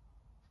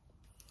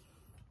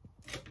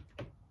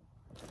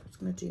just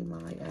going to do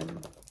my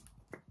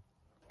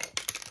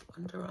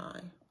under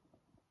eye.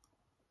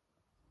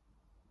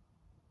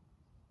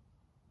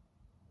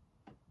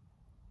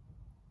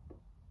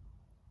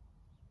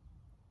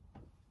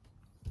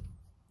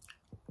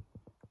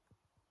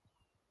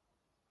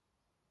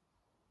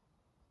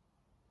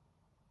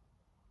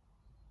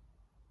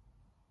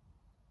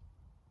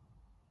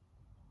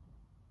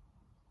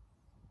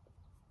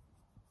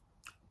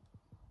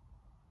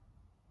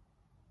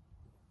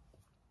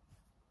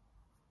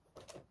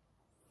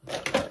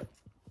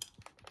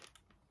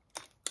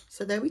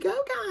 So there we go,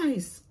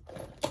 guys.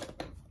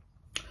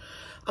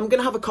 I'm going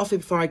to have a coffee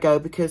before I go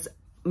because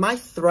my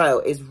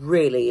throat is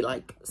really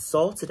like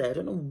sore today. I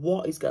don't know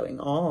what is going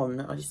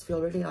on. I just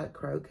feel really like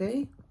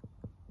croaky.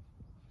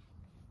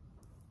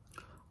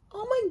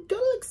 Oh my God,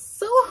 it looks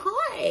so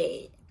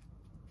hot.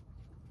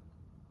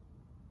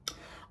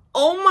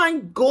 Oh my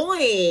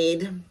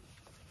God.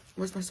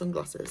 Where's my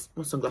sunglasses?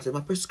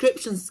 My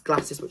prescription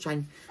glasses, which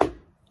I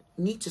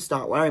need to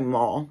start wearing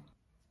more.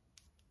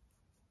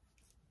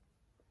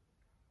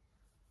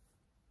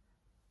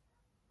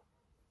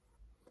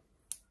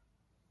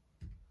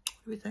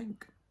 What do we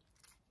think?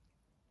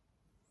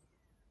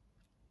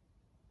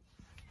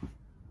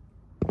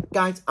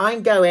 Guys,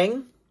 I'm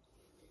going.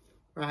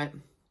 Right.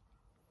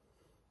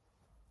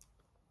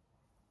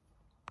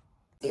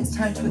 It's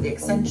time to put the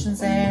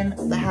extensions in.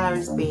 The hair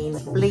has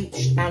been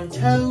bleached and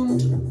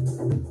toned.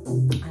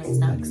 And it's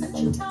now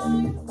extension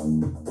time.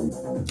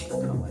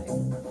 Can't wait.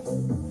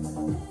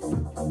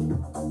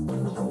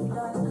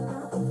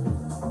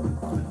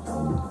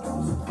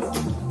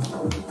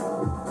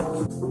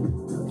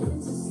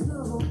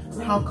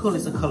 How cool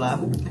is the colour?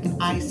 Like an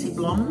icy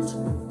blonde.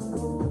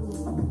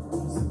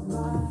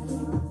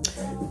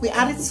 We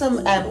added some,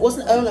 it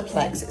wasn't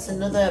Olaplex, it's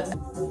another,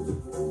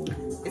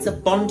 it's a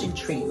bonding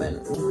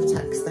treatment that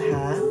protects the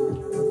hair.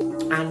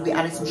 And we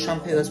added some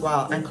shampoo as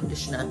well and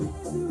conditioner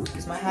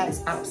because my hair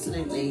is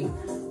absolutely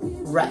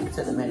wrecked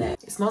at the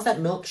minute. It smells like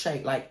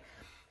milkshake, like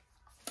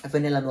a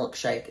vanilla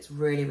milkshake. It's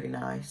really, really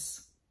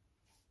nice.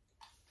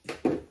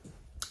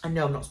 I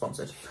know I'm not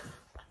sponsored.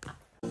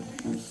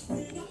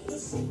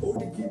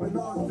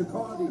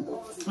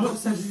 I look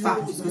so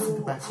fat just because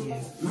compared to you.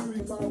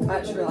 I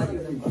actually like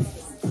you.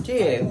 Do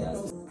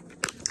you?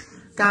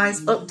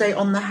 Guys, update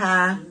on the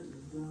hair.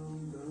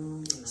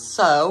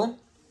 So,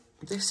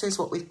 this is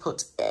what we've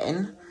put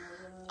in.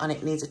 And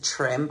it needs a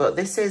trim. But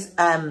this is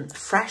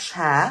fresh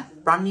hair,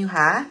 brand new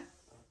hair.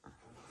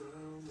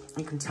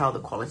 You can tell the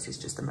quality is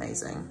just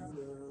amazing.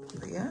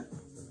 But yeah.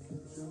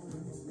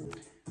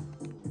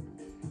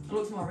 It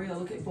looks more real.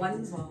 Look, it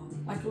blends more.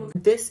 Like, look.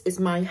 This is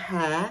my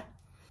hair.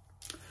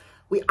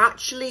 We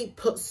actually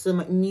put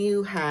some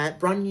new hair,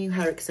 brand new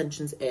hair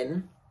extensions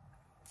in.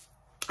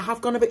 I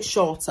have gone a bit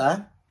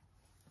shorter.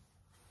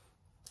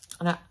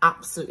 And I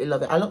absolutely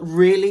love it. I look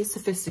really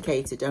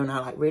sophisticated, don't I?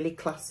 Like really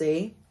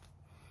classy.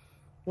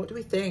 What do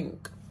we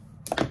think?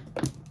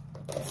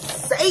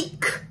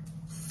 Sake!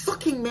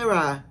 Fucking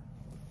mirror.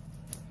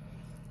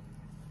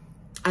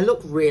 I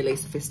look really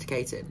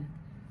sophisticated.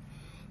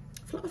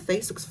 I feel like my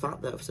face looks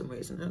fat though for some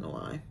reason. I don't know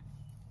why.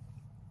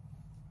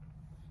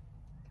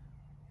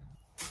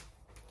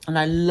 And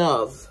I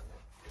love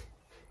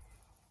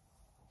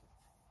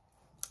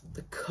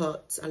the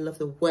cut. I love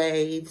the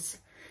waves.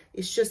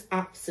 It's just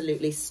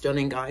absolutely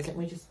stunning, guys. Let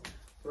me just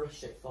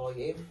brush it for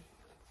you.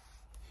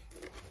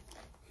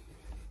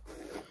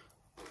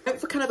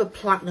 kind of a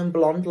platinum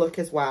blonde look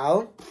as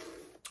well.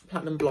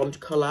 Platinum blonde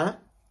colour.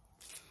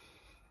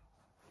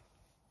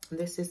 And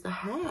this is the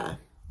hair.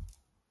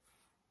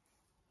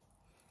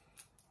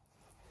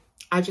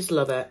 I just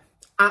love it.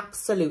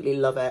 Absolutely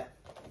love it.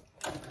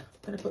 I'm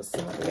going to put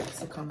some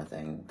lipstick on, I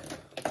think.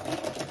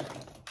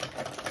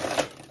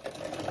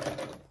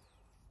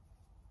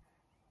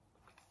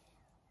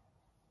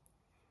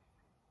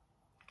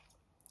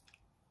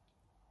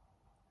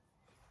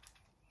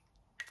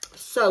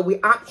 So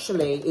it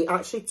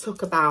actually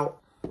took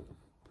about,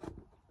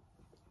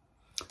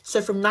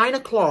 so from 9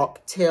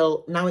 o'clock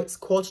till now it's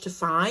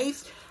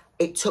 4:45.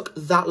 It took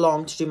that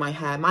long to do my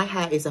hair. My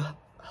hair is a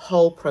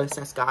whole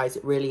process, guys.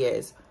 It really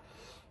is.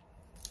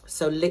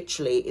 So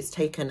literally it's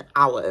taken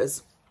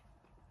hours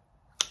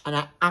and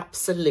I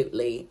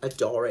absolutely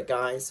adore it,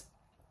 guys.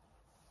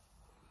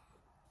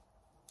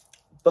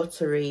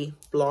 Buttery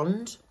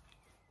blonde.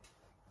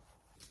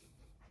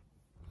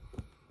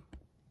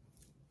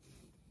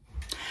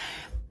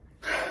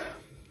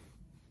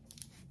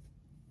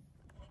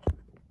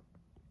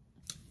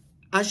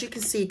 As you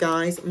can see,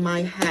 guys,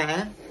 my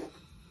hair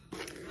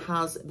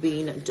has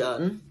been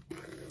done.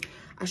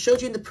 I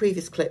showed you in the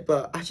previous clip,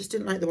 but I just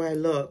didn't like the way I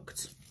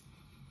looked.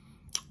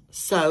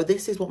 So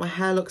this is what my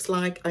hair looks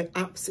like. I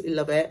absolutely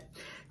love it.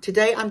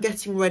 Today I'm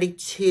getting ready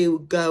to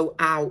go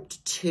out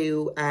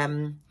to,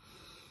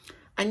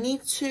 I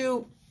need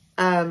to,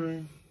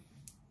 sorry,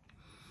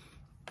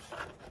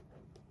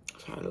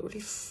 I look really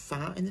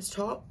fat in this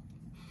top.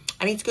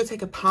 I need to go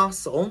take a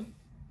parcel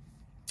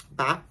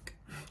back.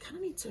 I kind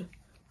of need to,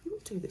 people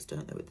do this,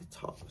 don't they, with the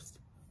tops?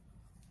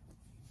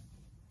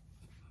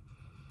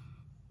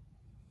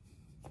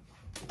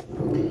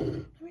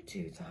 Let me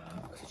do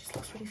that, because it just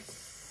looks really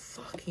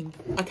fucking...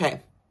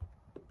 Okay.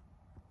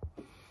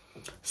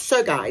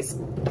 So, guys,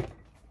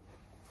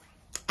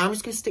 I'm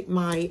just going to stick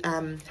my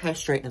hair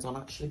straighteners on,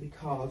 actually,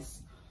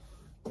 because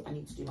I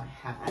need to do my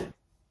hair.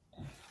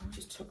 I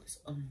just tuck this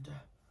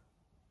under.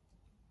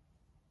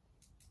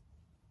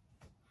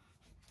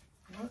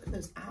 Look at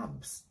those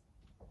abs.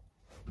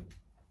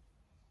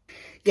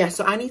 Yeah,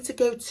 so I need to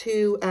go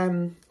to...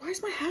 why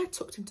is my hair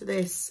tucked into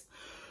this?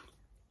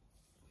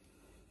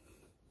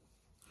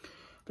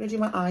 I'm going to do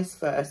my eyes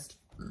first.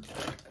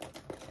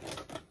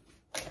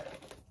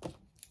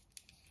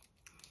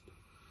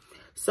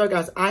 So,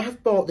 guys, I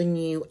have bought the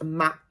new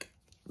MAC.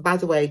 By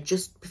the way,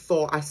 just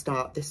before I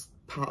start this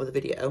part of the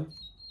video.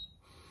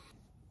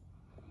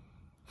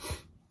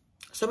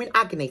 So, I'm in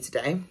agony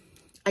today.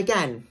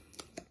 Again.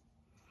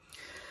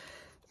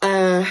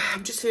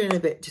 I'm just feeling a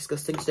bit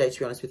disgusting today, to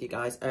be honest with you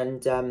guys.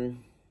 And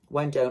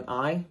when don't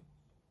I?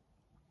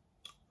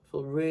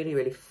 Feel really,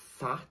 really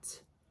fat.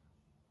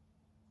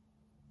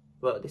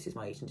 But this is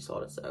my eating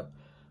disorder, so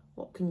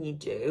what can you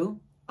do?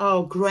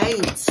 Oh,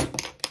 great.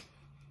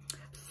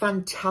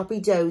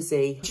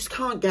 Fantabby-dozy. Just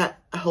can't get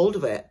a hold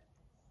of it.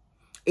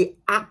 It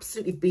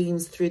absolutely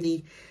beams through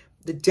the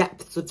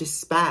depths of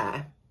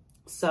despair.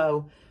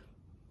 So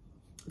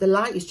the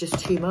light is just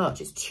too much.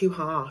 It's too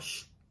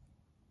harsh.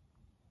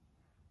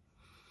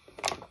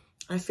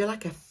 I feel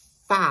like a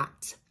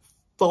fat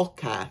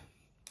fucker.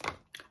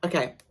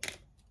 Okay.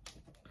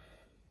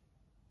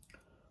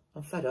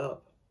 I'm fed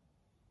up.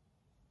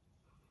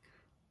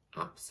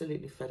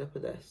 Absolutely fed up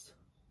with this.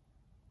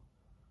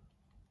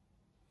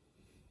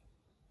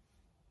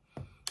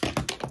 I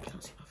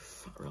can't see my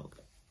fat roll.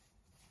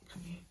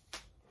 Can you?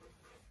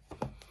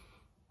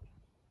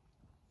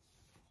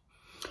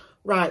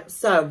 Right,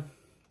 so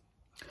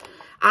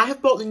I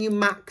have bought the new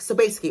MAC. So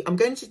basically, I'm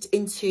going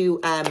into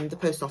the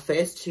post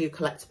office to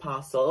collect a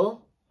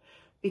parcel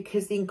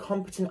because the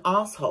incompetent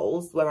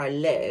arseholes where I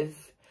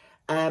live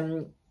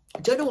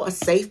don't know what a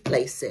safe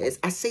place is.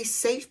 I say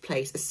safe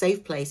place. A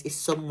safe place is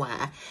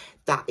somewhere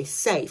that is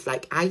safe.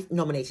 Like, I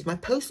nominated my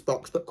post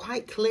box, but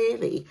quite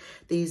clearly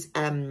these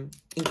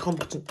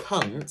incompetent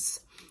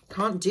cunts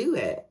can't do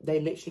it. They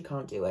literally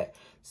can't do it.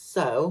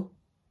 So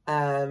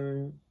I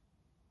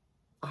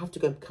have to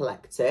go and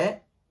collect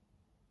it.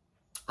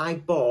 I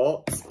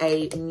bought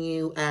a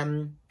new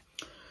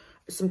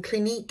some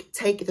Clinique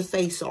Take the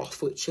Face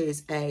Off, which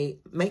is a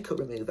makeup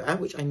remover,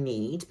 which I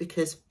need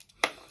because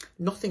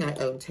nothing I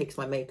own takes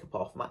my makeup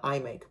off, my eye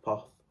makeup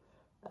off.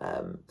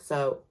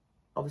 So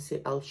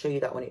obviously I'll show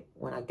you that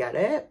when I get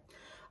it.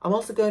 I'm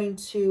also going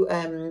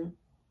to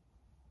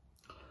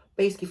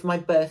basically for my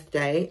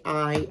birthday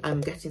I am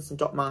getting some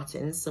Doc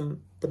Martens,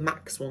 the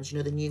Max ones, you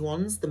know, the new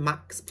ones, the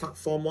Max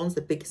platform ones,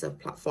 the biggest ever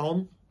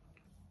platform.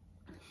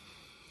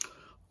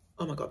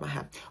 Oh my God, my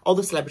hair. All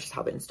the celebrities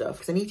have it and stuff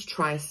because I need to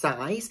try a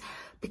size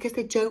because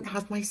they don't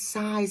have my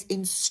size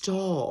in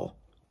store.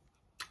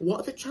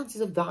 What are the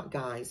chances of that,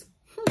 guys?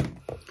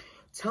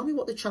 Tell me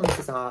what the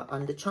chances are,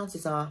 and the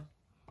chances are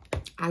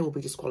I will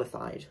be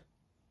disqualified.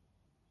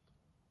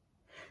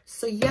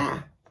 So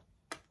yeah,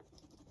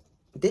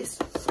 this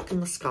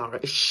fucking mascara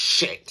is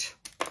shit.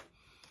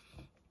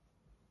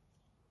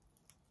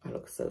 I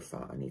look so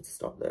fat. I need to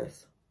stop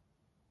this.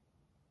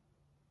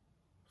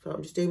 So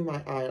I'm just doing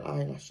my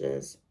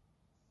eyelashes.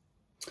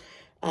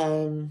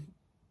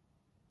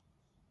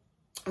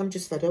 I'm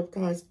just fed up,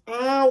 guys.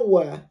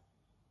 Ow!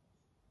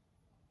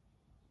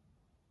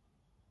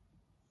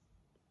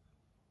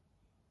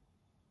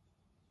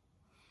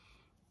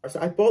 So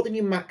I bought the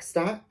new Mac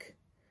stack.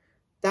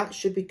 That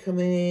should be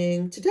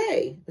coming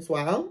today as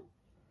well.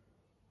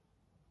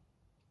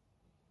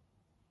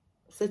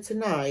 So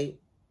tonight,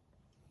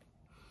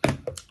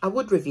 I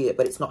would review it,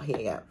 but it's not here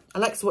yet.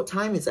 Alexa, what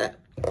time is it?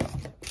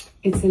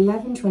 It's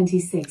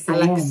 11:26 a.m.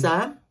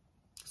 Alexa,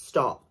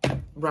 stop.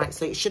 Right,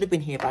 so it should have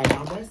been here by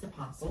now. Where's the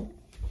parcel?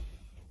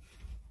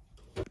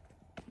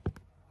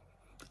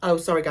 Oh,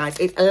 sorry, guys.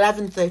 It's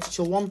 11:30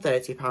 till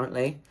 1:30,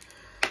 apparently.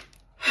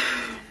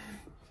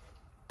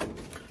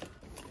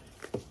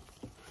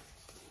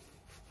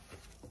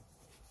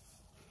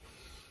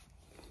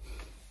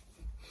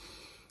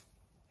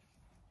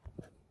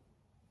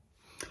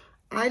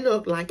 I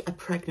look like a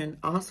pregnant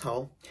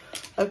asshole.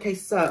 Okay,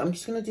 so I'm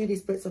just going to do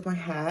these bits of my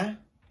hair,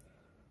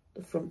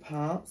 the front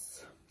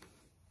parts,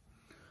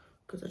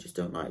 because I just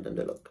don't like them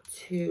to look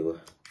too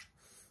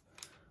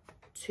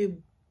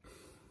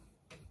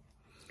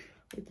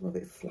make them a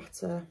bit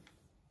flatter.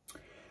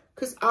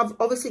 Because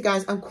obviously,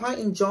 guys, I'm quite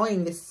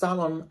enjoying this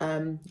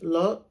salon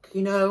look,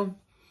 you know,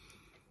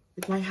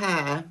 with my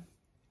hair.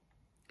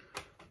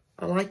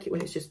 I like it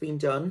when it's just been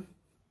done.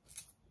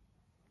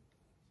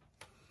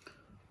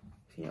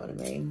 You know what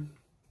I mean?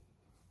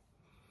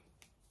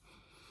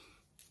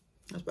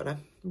 That's better.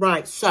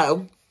 Right,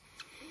 so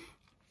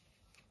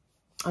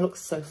I look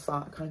so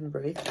fat, I can't even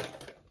breathe.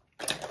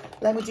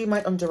 Let me do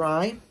my under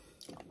eye.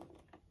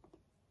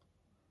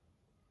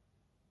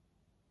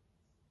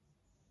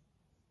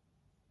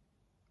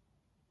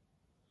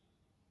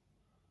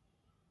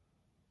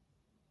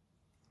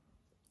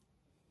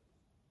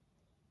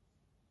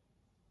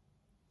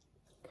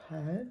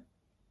 Okay.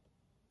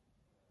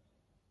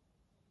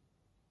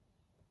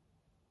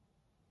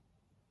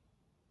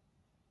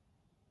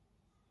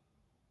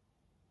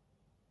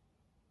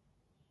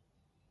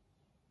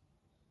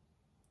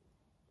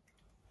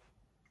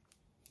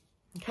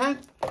 Okay,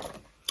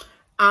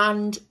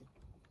 and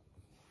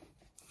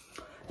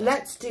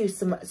let's do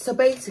some, so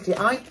basically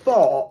I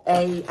bought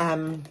a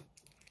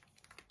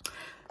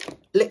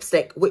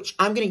lipstick, which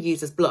I'm going to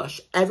use as blush.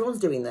 Everyone's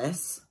doing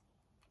this.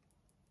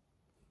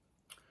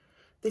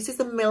 This is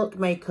the Milk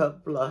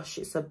Makeup blush.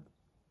 It's a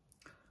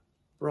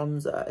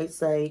bronzer.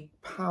 It's a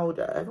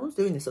powder. Everyone's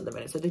doing this at the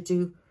minute. So they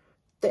do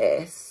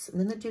this, and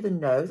then they do the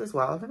nose as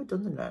well. I've never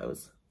done the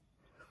nose.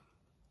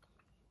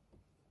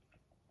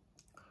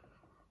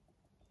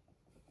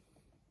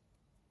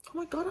 Oh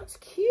my God, that's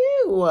cute.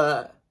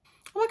 Oh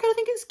my God, I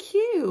think it's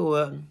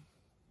cute.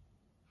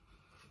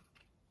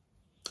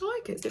 I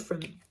like it, it's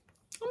different.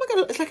 Oh my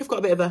God, it's like I've got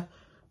a bit of a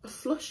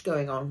flush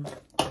going on.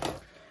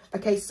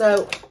 Okay,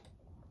 so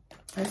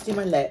let's do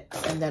my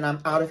lips and then I'm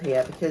out of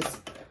here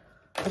because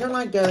I don't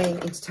like going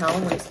into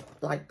town when it's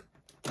like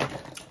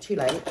too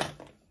late.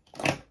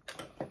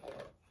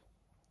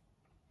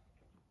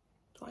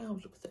 My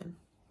arms look thin.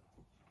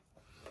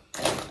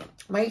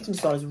 My eating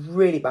disorder is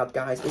really bad,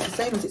 guys. It's the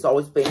same as it's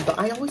always been, but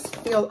I always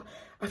feel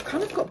I've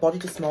kind of got body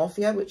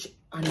dysmorphia, which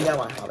I know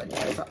I have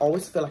anyways. I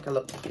always feel like I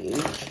look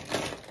huge.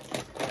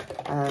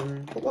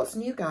 But what's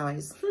new,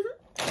 guys?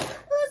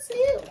 What's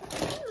new?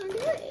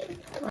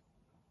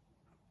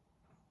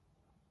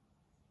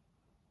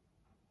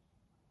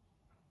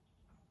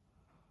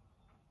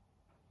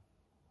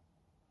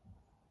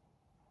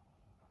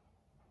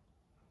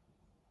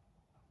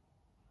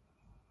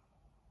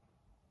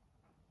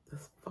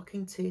 This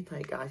fucking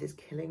toothache, guys, is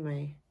killing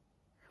me.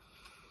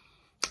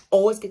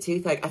 Always get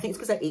toothache. I think it's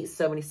because I eat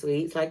so many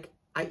sweets. Like,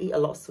 I eat a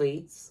lot of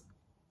sweets.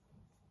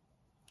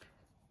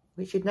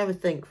 Which you'd never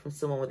think from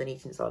someone with an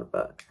eating disorder,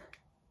 but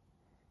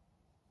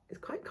it's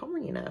quite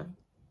common, you know.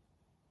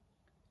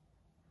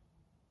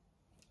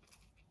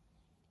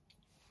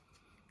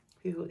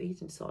 People with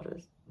eating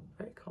disorders,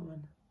 very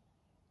common.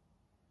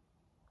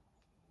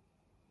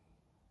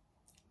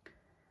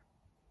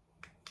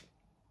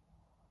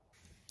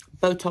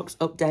 Botox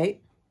update.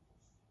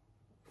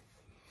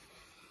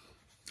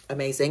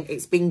 Amazing.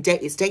 It's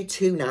day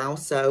 2 now,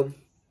 so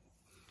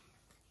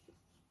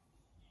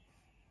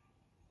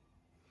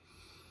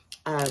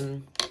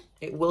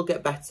it will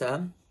get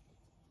better.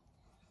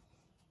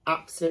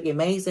 Absolutely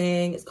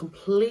amazing. It's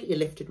completely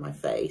lifted my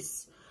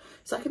face.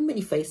 It's like a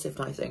mini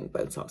facelift, I think,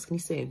 Botox. Can you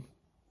see?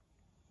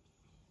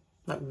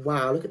 Like,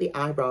 wow, look at the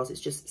eyebrows.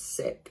 It's just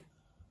sick.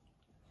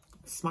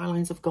 The smile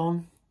lines have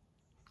gone.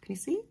 Can you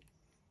see?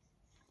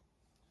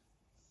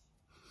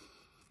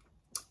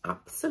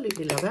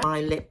 Absolutely love it.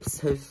 My lips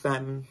have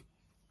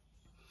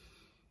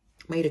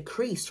made a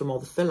crease from all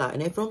the filler,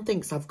 and everyone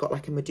thinks I've got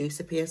like a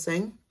Medusa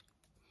piercing,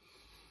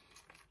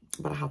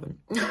 but I haven't.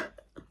 If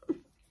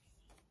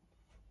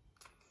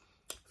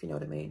you know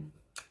what I mean.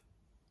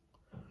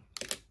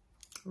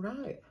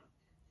 Right.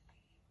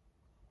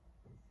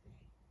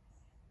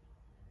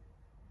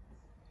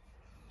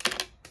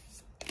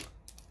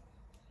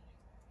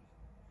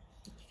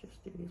 Let's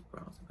just do these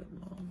brows a bit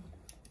more.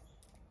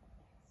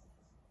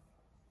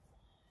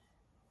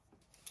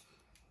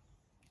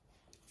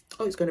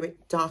 Oh, it's going to be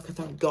darker,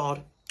 thank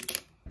God.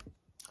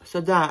 So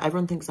there,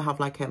 everyone thinks I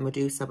have like a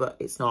Medusa, but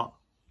it's not.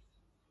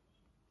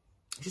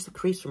 It's just a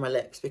crease from my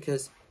lips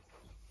because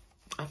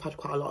I've had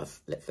quite a lot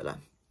of lip filler.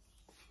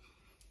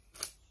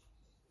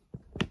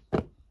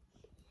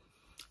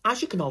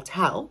 As you can all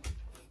tell.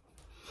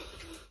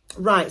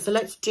 Right, so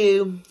let's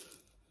do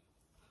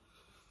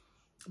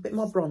a bit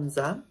more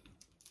bronzer.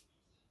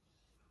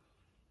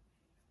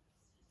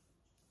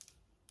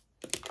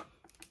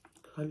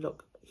 I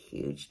look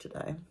huge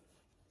today.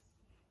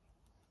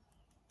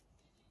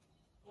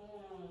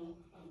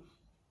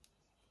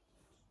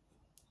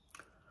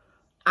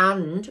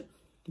 And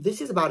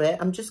this is about it.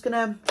 I'm just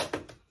gonna...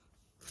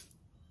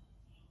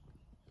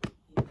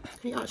 Can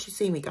you actually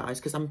see me, guys?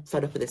 Because I'm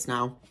fed up with this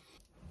now.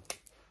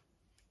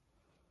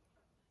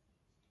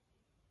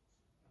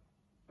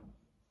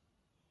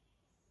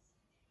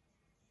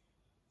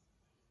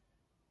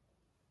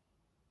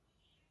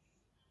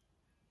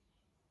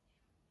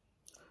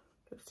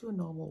 Let's do a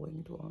normal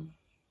winged one.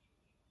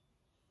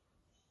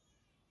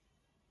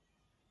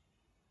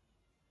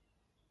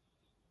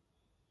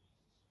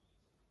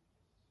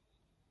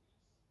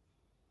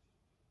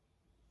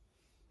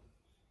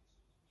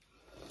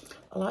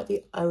 I like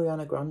the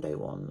Ariana Grande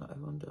one that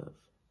everyone does.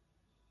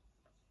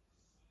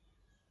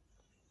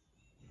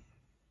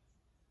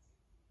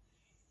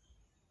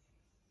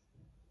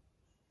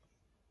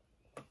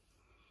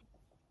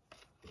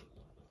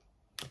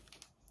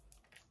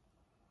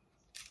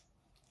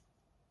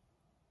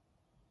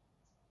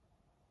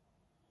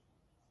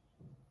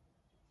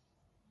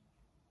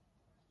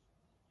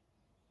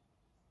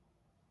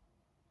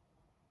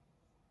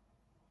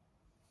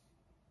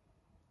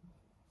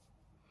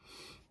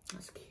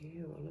 That's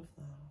cute, I love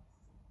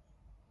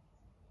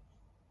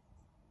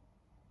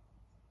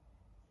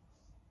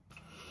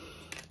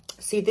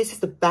that. See, this is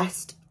the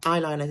best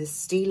eyeliner.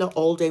 This Stila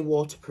All Day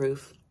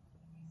Waterproof.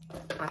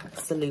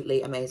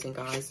 Absolutely amazing,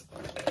 guys.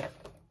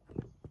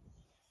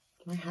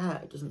 My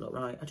hair doesn't look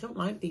right. I don't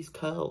like these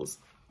curls.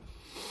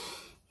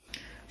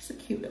 Just a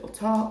cute little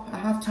top. I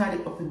have tied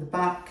it up in the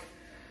back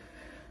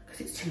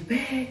because it's too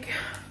big.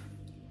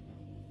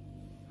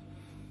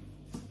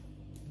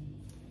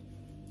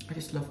 I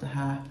just love the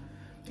hair.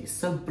 It's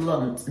so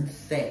blunt and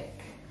thick.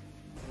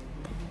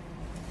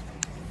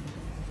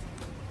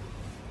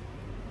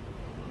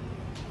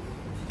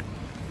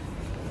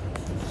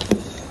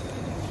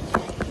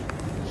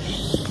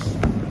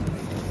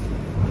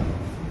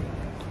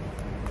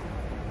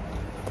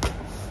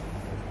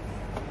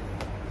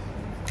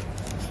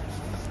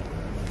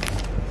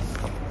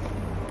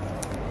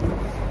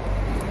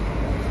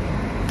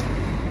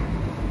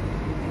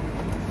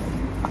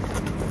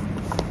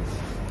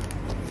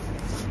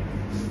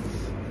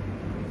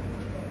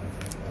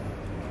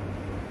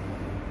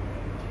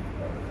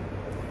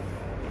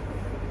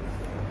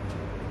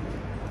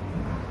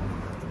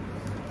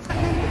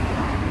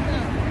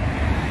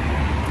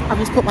 I've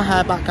just put my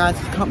hair back, guys.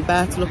 I can't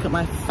bear to look at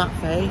my fat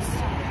face.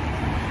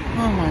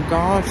 Oh my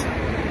God.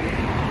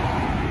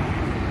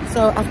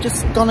 So I've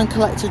just gone and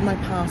collected my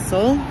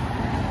parcel,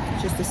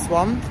 which is this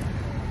one.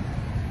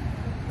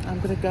 I'm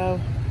gonna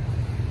go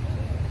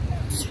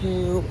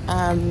to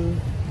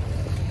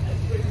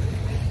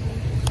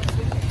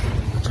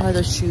try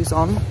those shoes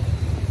on.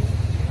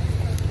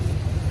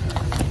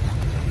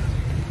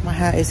 My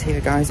hair is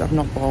here, guys. I'm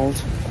not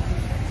bald.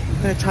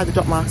 I'm gonna try the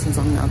Doc Martens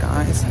on now,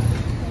 guys.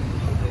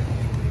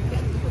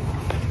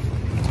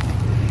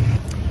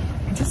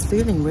 Just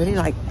feeling really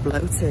like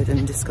bloated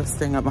and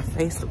disgusting. Like my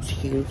face looks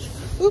huge.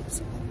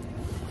 Oops.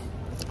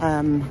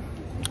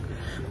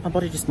 My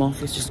body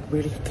dysmorphia is just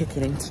really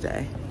kicking in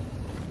today.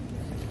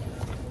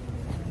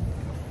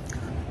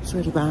 It's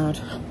really bad.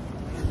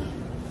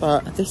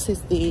 But this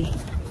is the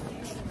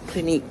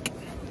Clinique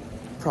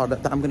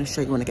product that I'm going to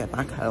show you when I get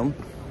back home.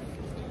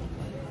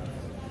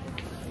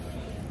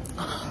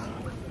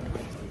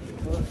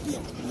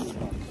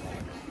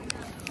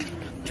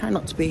 Try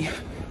not to be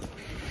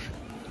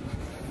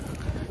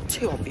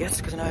too obvious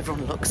because I know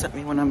everyone looks at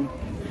me when I'm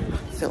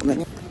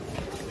filming.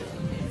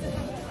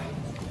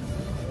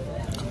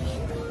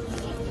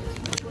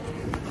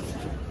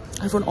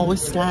 Everyone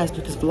always stares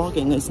because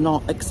vlogging is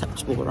not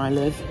acceptable where I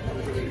live.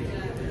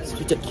 It's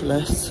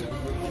ridiculous.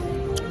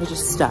 They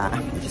just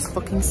stare. They just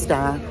fucking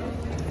stare.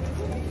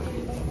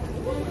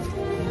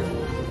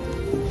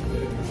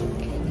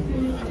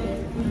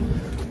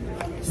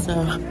 So,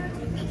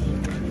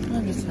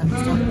 I'm just having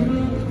to stop.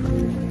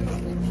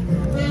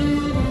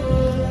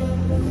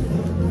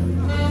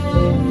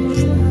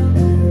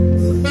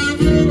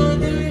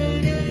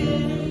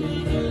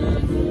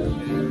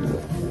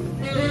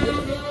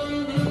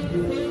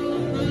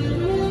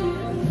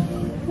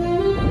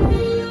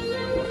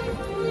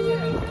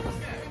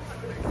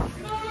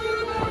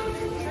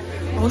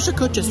 I wish I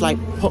could just like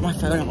put my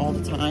phone out all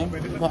the time,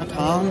 but I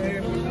can't.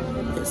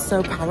 It's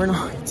so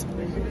paranoid.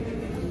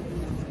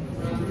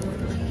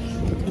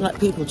 Like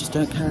people just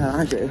don't care,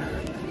 I do.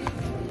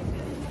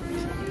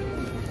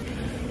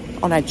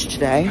 On edge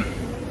today.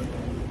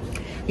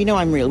 You know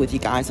I'm real with you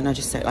guys and I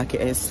just say it like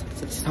it is.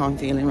 So this is how I'm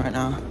feeling right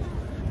now.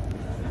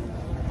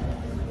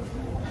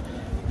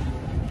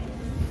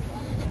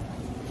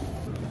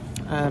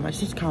 I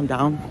just need to calm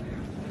down.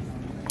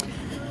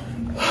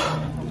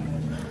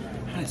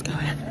 Let's go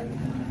in.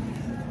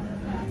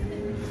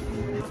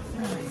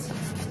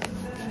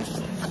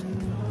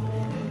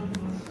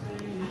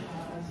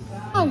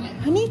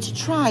 Oh, I need to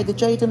try the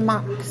Jade and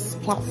Max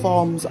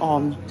platforms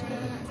on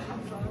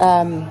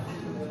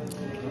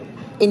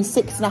in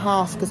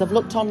 6.5 because I've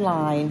looked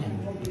online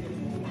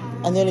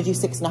and they only do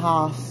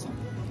 6.5,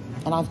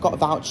 and I've got a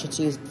voucher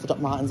to use for Doc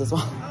Martens as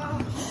well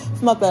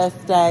for my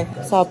birthday.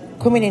 So I'm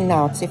coming in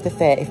now to see if they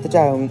fit. If they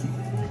don't,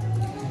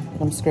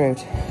 then I'm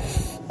screwed.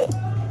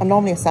 I'm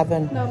normally a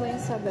 7. Normally a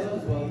 7.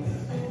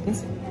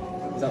 Is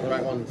that the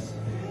right ones?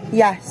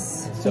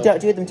 Yes. So you don't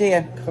do them, do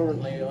you?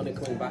 Currently only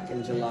coming back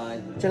in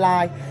July.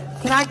 July.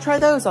 Can I try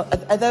those? Are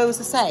those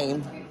the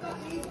same?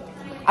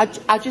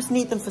 I just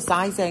need them for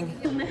sizing.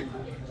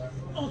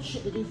 Oh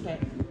shit, they do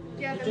fit.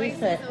 Yeah, They do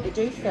fit. They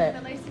do fit.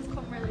 The laces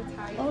come really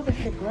tight. Oh, they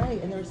fit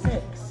great, and they're a 6.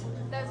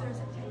 Those are a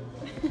 6.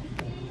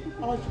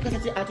 Oh,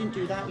 because I didn't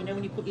do that. You know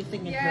when you put your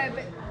thing in. Yeah,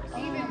 but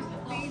even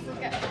these will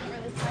get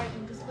really tight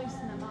and just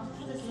loosen them off.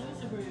 Oh, there's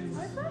loads of room.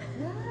 What is that?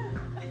 Yeah.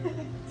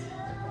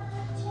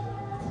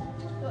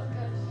 Look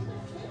good.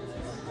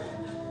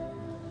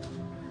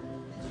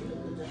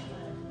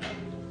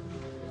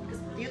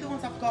 The other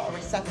ones I've got are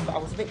a 7, but I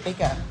was a bit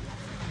bigger.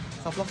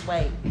 So I've lost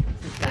weight.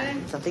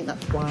 So I think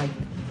that's why.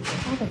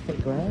 Oh, they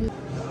fit great.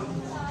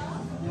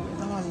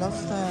 Oh, I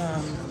love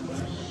them.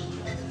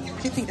 I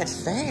didn't think they'd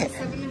fit.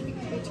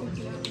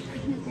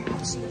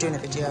 Just doing a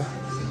video.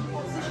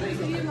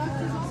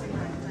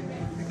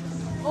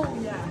 Oh,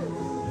 yeah.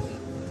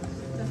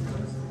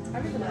 I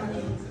really like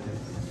it.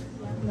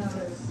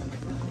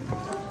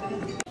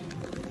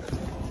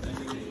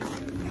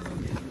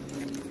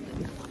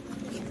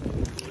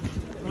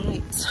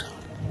 Right.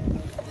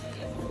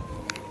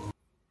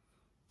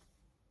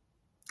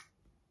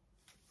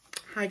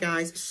 Hi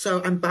guys,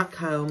 so I'm back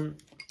home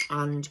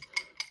and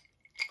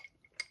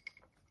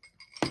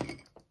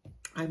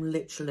I'm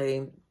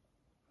literally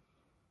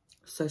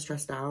so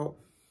stressed out.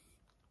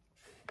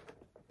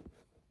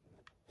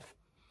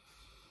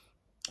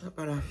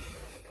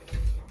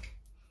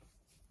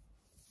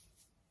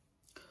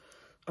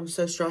 I'm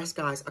so stressed,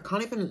 guys. I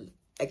can't even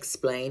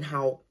explain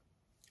how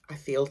I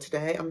feel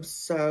today. I'm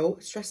so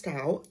stressed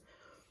out.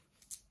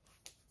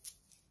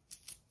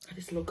 I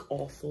just look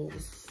awful.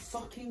 This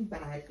fucking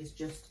bag is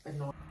just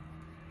annoying.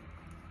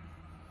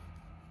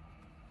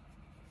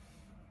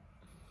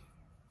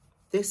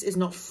 This is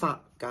not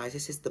fat, guys.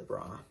 This is the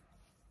bra.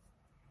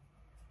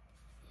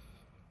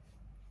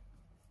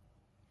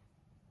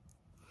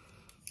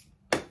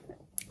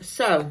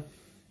 So,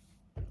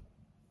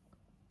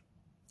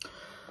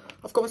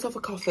 I've got myself a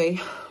coffee.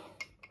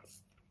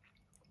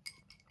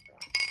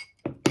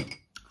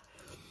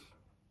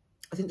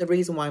 I think the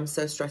reason why I'm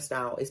so stressed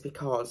out is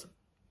because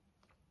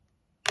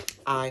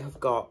I have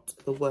got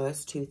the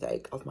worst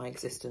toothache of my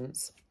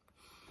existence.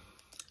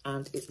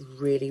 And it's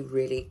really,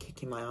 really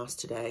kicking my ass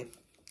today.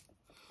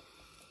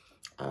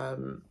 I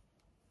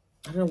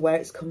don't know where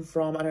it's come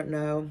from. I don't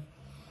know.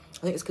 I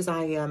think it's because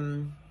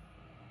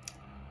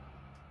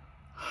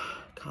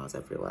cars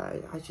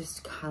everywhere. I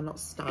just cannot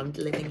stand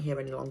living here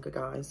any longer,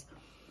 guys.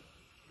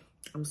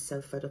 I'm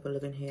so fed up of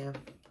living here.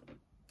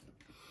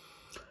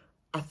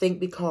 I think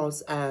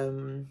because, I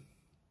don't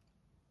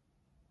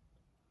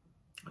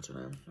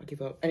know, I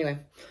give up. Anyway,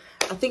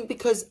 I think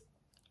because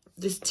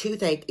this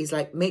toothache is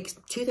like,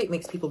 toothache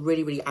makes people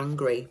really, really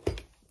angry.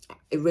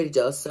 It really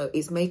does. So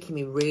it's making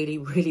me really,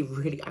 really,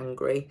 really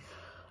angry.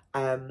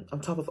 On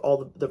top of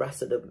all the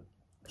rest of the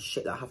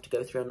shit that I have to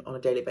go through on a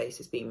daily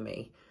basis, being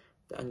me.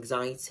 The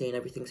anxiety and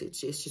everything. So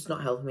it's just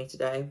not helping me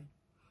today.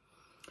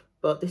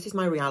 But this is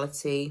my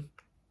reality.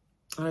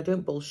 And I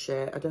don't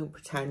bullshit. I don't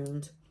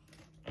pretend.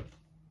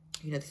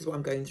 You know, this is what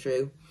I'm going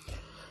through.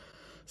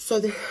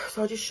 So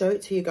I'll just show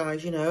it to you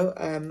guys, you know.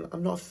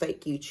 I'm not a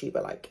fake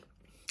YouTuber like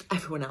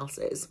everyone else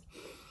is.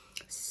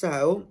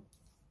 So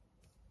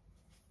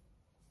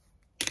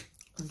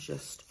I'm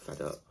just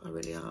fed up. I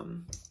really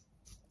am.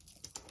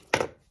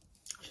 It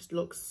just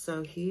looks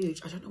so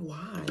huge. I don't know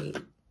why.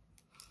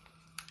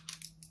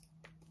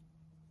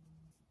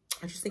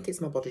 I just think it's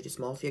my body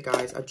dysmorphia,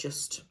 guys. I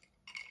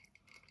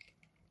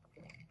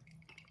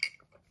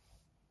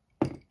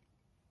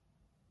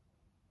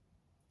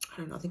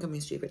don't know. I think I'm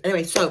being stupid.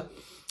 Anyway, so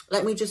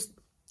let me just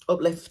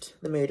uplift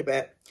the mood a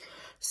bit.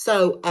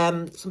 So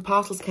some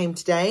parcels came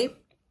today.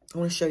 I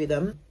want to show you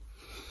them.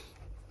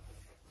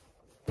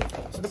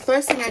 So the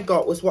first thing I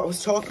got was what I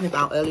was talking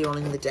about earlier on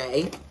in the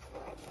day.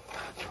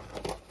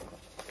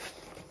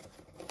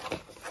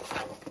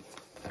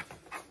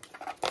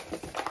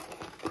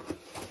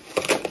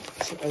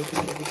 Should open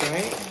it, would be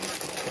great.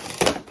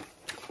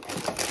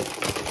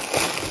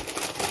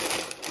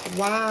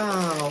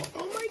 Wow.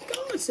 Oh my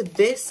God. So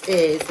this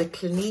is the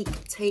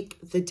Clinique Take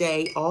the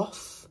Day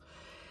Off.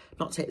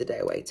 Not take the day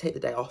away, take the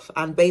day off.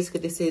 And basically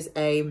this is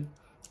a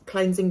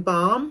cleansing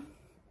balm.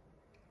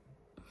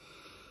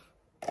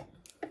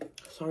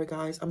 Sorry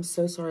guys, I'm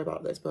so sorry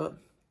about this, but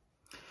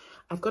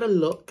I've got to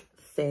look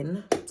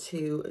thin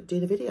to do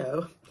the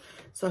video.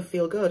 So I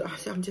feel good.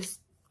 I'm just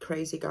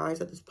crazy,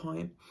 guys, at this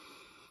point.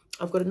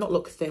 I've got to not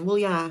look thin. Well,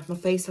 yeah, my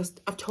face has,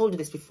 I've told you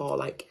this before,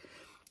 like,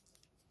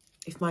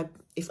 if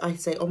I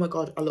say, oh my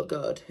God, I look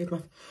good,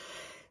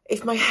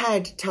 if my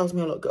head tells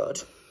me I look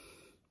good,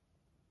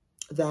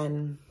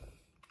 then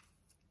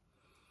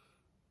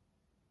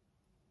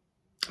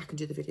I can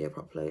do the video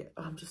properly.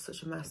 I'm just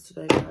such a mess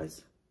today,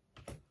 guys.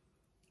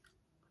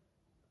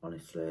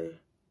 Honestly.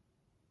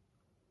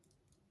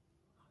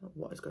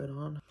 What is going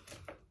on?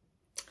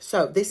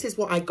 So this is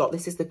what I got.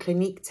 This is the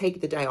Clinique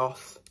Take the Day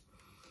Off.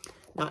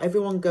 Now,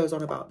 everyone goes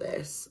on about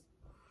this.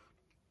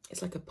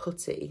 It's like a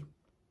putty.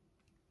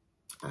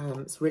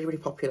 It's really, really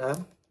popular.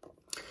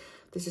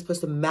 This is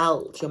supposed to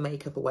melt your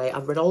makeup away.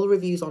 I've read all the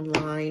reviews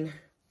online.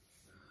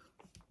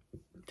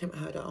 Take my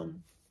hair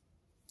down.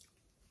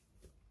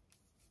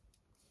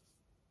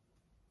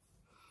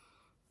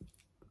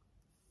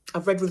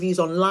 I've read reviews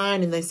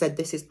online and they said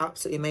this is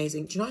absolutely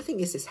amazing. Do you know, I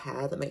think it's this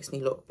hair that makes me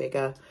look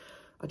bigger.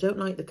 I don't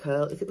like the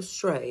curl. If it was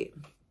straight,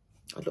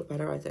 I'd look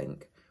better, I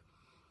think.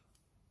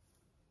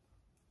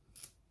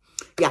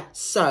 Yeah,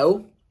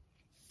 so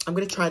I'm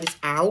going to try this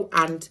out.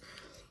 And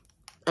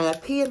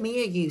Pia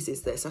Mia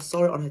uses this. I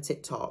saw it on her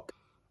TikTok.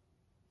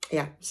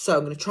 Yeah, so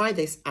I'm going to try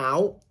this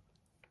out.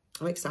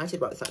 I'm excited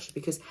about this, actually,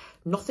 because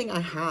nothing I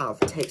have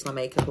takes my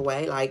makeup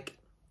away. Like,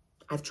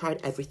 I've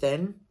tried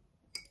everything.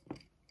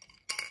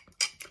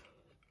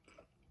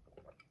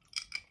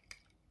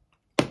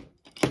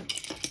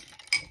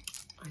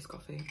 Iced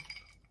coffee.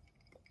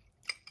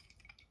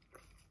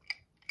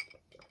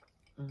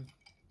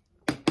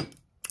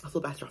 I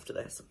feel better after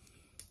this.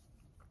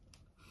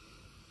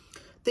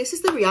 This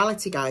is the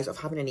reality, guys, of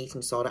having an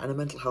eating disorder and a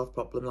mental health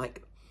problem.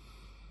 Like,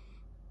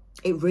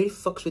 it really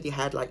fucks with your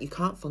head. Like, you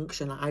can't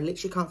function. Like, I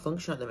literally can't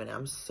function at the minute.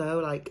 I'm so,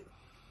 like,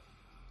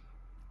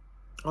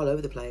 all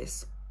over the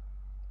place.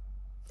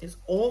 It's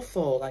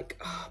awful. Like,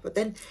 oh, but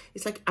then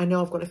it's like, I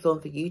know I've got to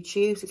film for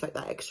YouTube. So it's like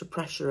that extra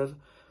pressure of,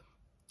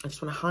 I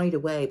just want to hide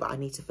away, but I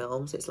need to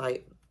film. So it's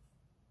like,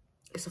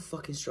 it's a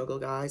fucking struggle,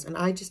 guys. And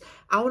I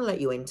want to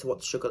let you into what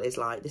the struggle is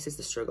like. This is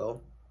the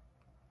struggle.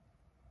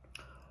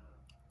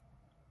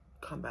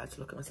 Can't bear to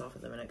look at myself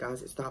at the minute,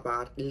 guys. It's that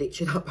bad.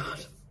 Literally that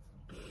bad.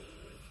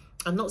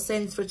 I'm not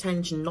saying this for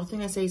attention.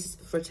 Nothing I say is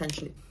for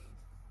attention.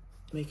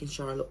 Making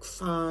sure I look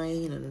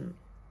fine. And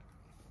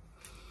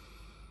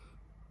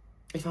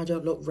if I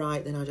don't look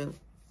right, then I don't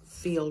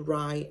feel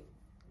right.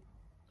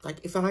 Like,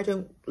 if I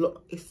don't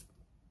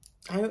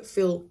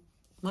feel,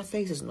 my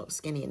face doesn't look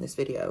skinny in this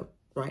video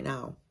right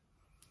now,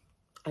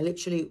 I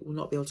literally will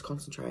not be able to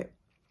concentrate.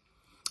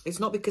 It's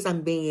not because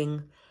I'm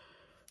being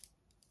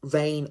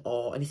vain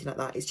or anything like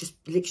that. It's just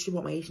literally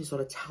what my eating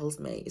disorder tells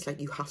me. It's like,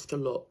 you have to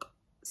look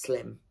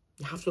slim.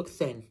 You have to look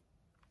thin.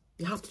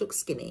 You have to look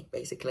skinny,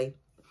 basically.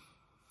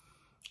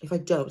 If I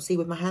don't, see,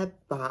 with my hair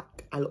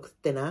back, I look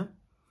thinner.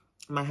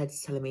 My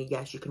head's telling me,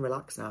 yes, you can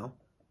relax now.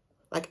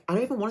 Like, I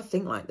don't even want to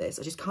think like this.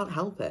 I just can't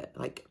help it.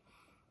 Like,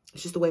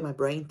 it's just the way my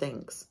brain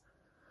thinks.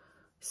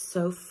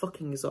 So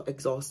fucking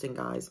exhausting,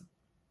 guys.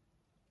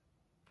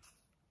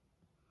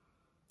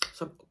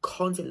 So I'm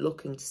constantly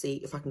looking to see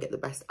if I can get the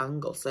best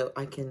angle so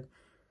I can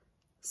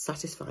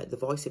satisfy the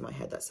voice in my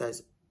head that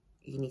says,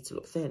 you need to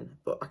look thin.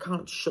 But I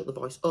can't shut the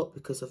voice up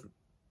because of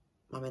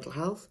my mental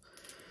health.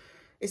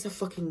 It's a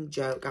fucking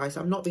joke, guys.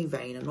 I'm not being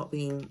vain. I'm not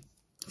being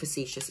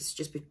facetious. It's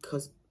just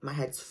because my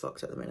head's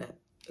fucked at the minute.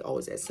 It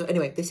always is. So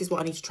anyway, this is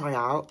what I need to try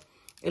out.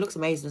 It looks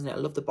amazing, doesn't it? I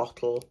love the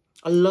bottle.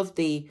 I love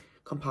the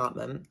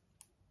compartment.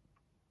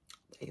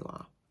 There you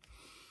are.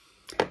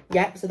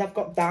 Yeah, so I've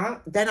got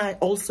that. Then I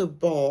also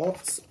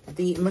bought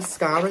the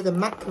mascara, the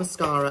MAC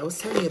mascara. I was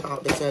telling you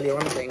about this earlier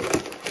on, I think.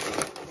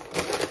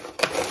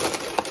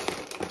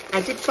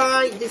 I did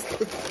buy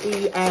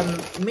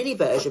the mini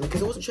version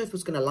because I wasn't sure if I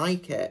was going to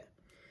like it.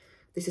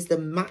 This is the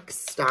MAC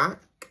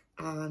Stack,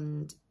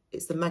 and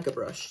it's the Mega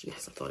Brush.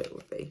 Yes, I thought it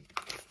would be.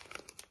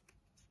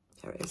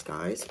 There it is,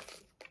 guys.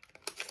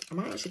 I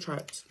might actually try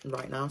it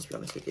right now, to be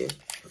honest with you.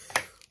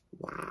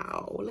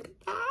 Wow, look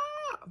at that.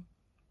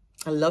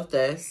 I love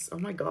this. Oh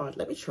my God,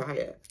 let me try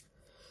it.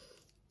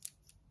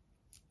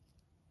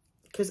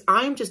 Because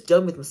I'm just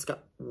done with mascara.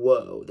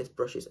 Whoa, this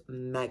brush is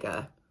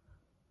mega.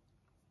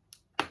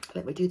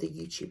 Let me do the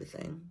YouTuber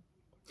thing.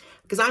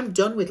 Because I'm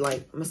done with,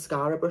 like,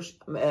 mascara brush.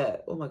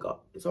 Oh my God.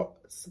 So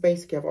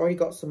basically, I've already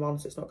got some on,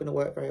 so it's not going to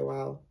work very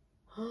well.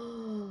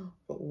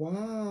 But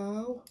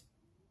wow.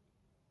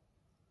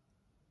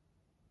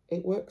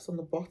 It works on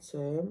the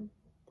bottom.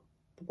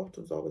 The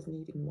bottom's always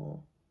needing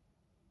more.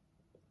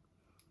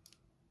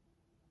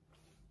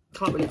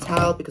 Can't really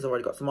tell because I've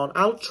already got some on.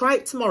 I'll try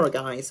it tomorrow,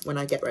 guys, when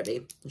I get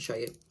ready and show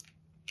you.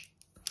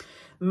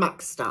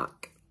 MAC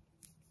Stack.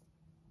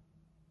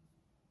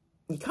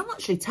 You can't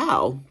actually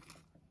tell.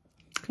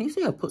 Can you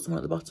see I put some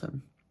at the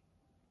bottom?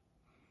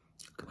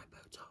 Look at my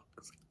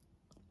Botox.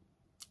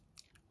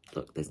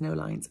 Look, there's no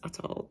lines at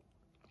all.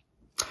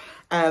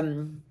 I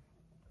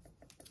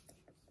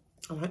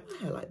like my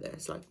hair like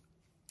this, like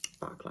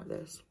back like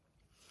this.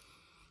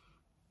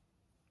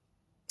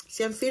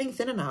 See, I'm feeling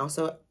thinner now,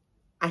 so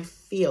I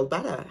feel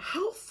better.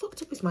 How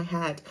fucked up is my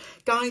head?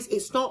 Guys,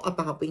 it's not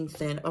about being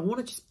thin. I want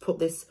to just put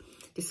this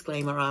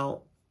disclaimer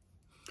out.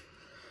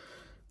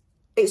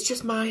 It's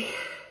just my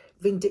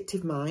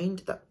vindictive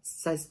mind that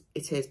says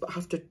it is, but I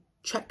have to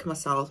check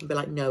myself and be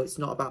like, no, it's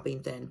not about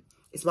being thin.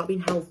 It's about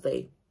being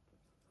healthy.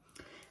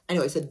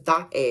 Anyway, so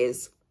that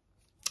is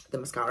the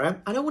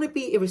mascara. I don't want to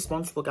be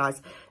irresponsible,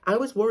 guys. I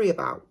always worry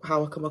about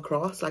how I come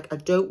across. Like, I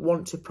don't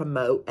want to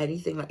promote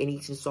anything like an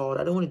eating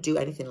disorder. I don't want to do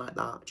anything like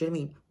that. Do you know what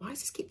I mean? Why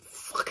does this keep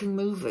fucking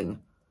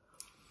moving?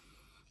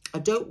 I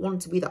don't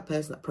want to be that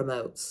person that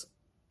promotes.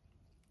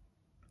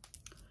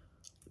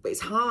 But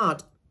it's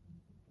hard.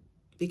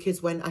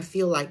 Because when I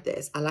feel like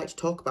this, I like to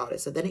talk about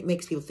it. So then it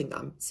makes people think that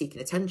I'm seeking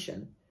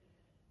attention.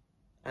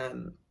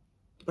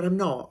 But I'm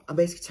not. I'm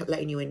basically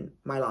letting you in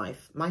my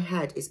life. My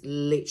head is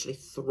literally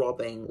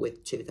throbbing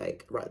with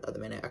toothache right at the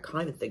minute. I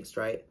can't even think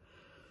straight.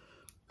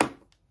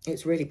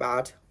 It's really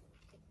bad.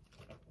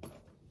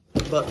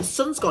 But the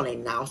sun's gone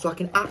in now, so I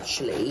can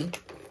actually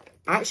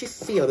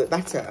feel a bit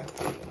better.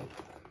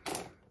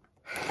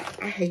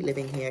 I hate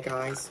living here,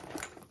 guys.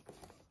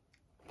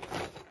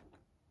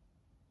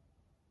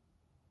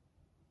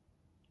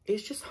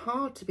 It's just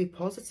hard to be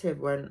positive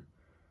when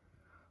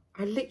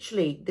I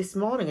literally, this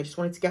morning, I just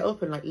wanted to get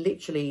up and like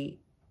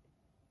literally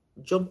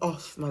jump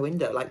off my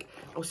window. Like,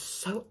 I was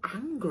so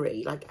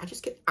angry. Like, I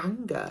just get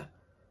anger.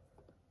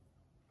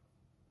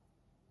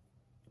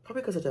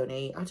 Probably because I don't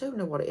eat. I don't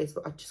know what it is,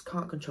 but I just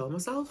can't control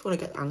myself when I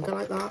get anger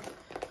like that.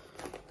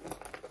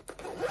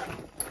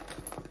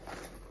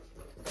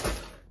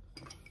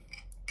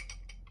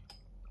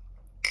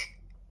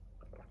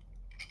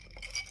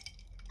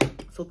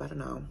 I feel better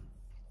now.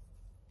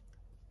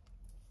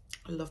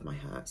 I love my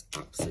hair. It's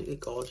absolutely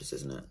gorgeous,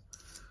 isn't it?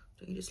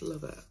 Don't you just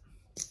love it?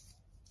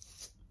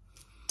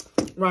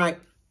 Right.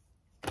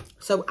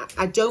 So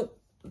I don't,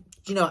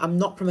 you know, I'm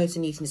not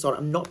promoting eating disorder.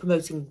 I'm not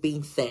promoting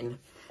being thin.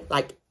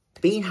 Like,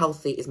 being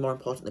healthy is more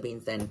important than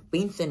being thin.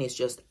 Being thin is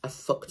just a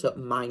fucked up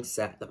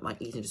mindset that my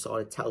eating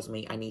disorder tells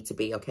me I need to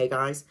be. Okay,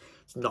 guys?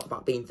 It's not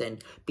about being thin.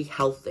 Be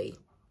healthy.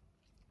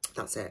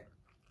 That's it.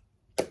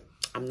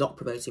 I'm not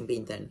promoting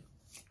being thin.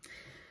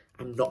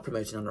 I'm not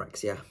promoting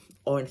anorexia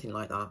or anything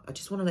like that. I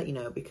just want to let you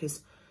know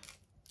because,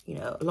 you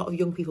know, a lot of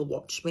young people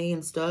watch me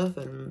and stuff,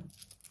 and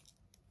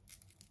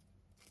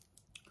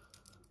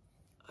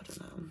I don't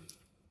know.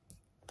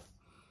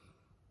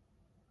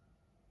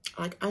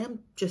 Like, I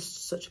am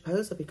just such a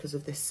poser because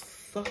of this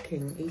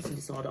fucking eating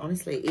disorder.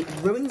 Honestly, it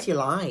ruins your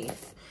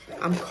life.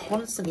 I'm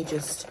constantly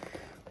just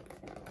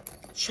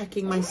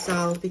checking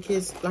myself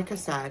because, like I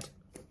said,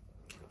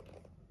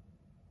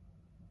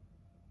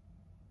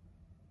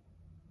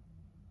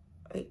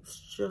 it's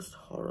just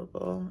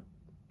horrible.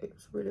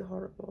 It's really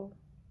horrible.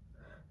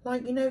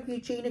 Like, you know,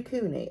 Eugenia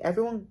Cooney,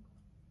 everyone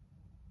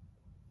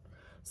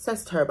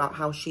says to her about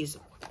how she's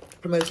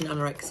promoting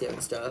anorexia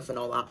and stuff and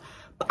all that.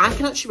 But I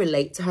can actually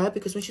relate to her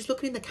because when she's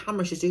looking in the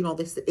camera, she's doing all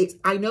this.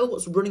 I know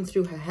what's running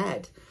through her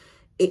head.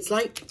 It's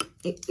like,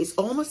 it's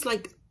almost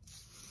like,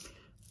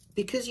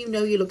 because you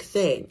know you look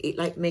thin, it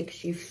like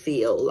makes you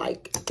feel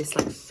like this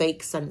like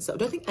fake sense of, I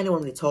don't think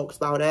anyone really talks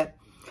about it.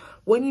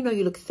 When you know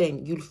you look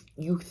thin,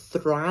 you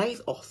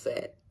thrive off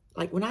it.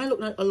 Like, when I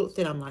look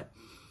thin, I'm like,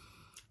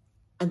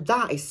 and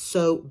that is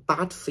so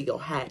bad for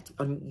your head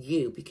and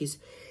you because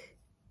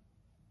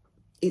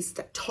it's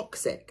that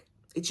toxic.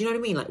 Do you know what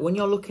I mean? Like, when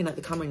you're looking at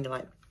the camera and you're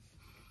like,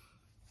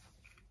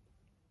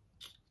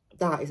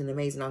 that is an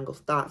amazing angle.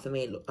 That, for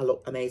me, I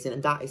look amazing.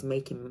 And that is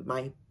making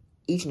my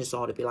eating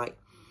disorder be like,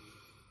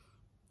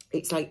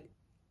 it's like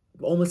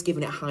almost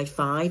giving it a high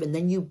five. And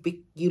then you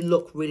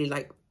look really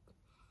like,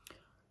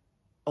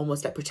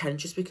 almost like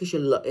pretentious because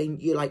you're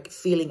like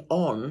feeling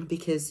on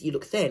because you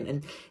look thin.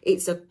 And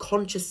it's a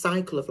conscious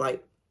cycle of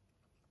like,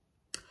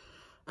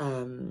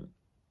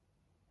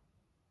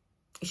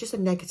 it's just a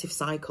negative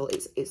cycle.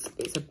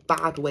 It's a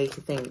bad way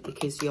to think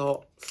because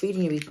you're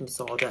feeding your eating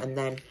disorder and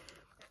then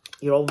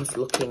you're almost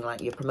looking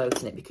like you're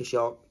promoting it because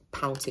you're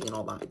pouting and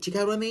all that. Do you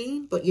get what I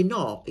mean? But you're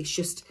not. It's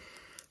just,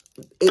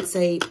 it's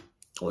a,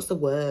 what's the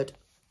word?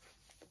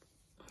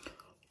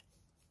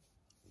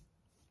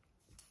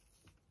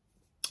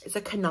 It's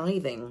a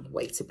conniving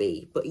way to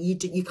be, but you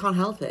can't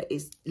help it.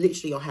 It's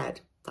literally your head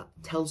that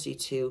tells you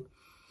to,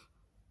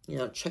 you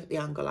know, check the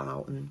angle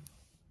out. And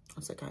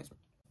that's it, guys.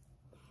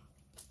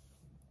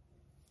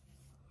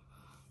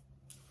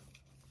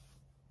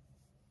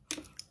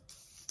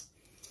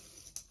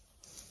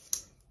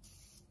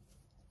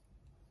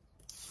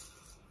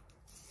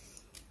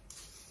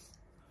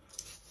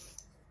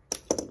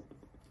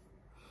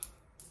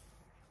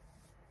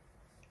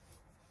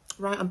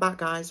 Right, I'm back,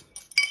 guys.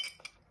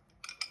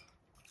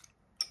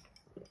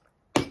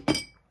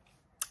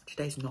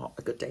 Today's not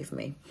a good day for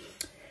me.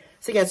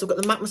 So yeah, so I've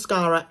got the MAC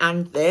mascara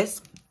and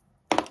this.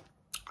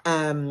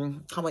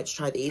 Can't wait to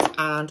try these.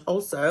 And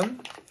also,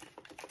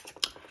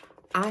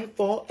 I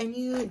bought a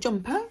new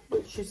jumper,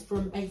 which is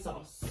from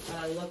ASOS. And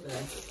I love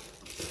this.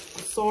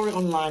 I saw it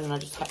online and I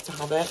just had to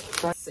have it.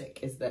 How sick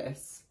is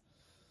this?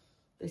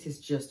 This is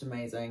just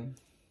amazing.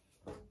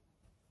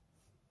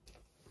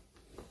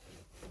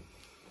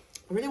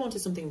 I really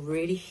wanted something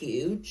really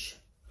huge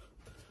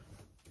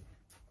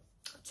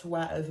to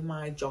wear over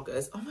my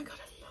joggers. Oh my God,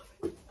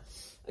 I love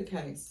it.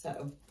 Okay,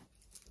 so.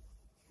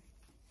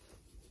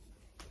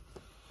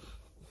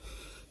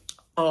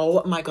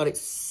 Oh my God,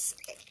 it's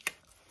sick.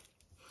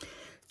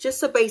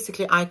 Just so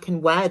basically I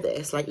can wear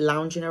this like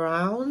lounging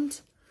around.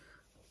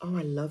 Oh,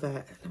 I love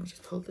it. Let me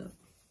just pull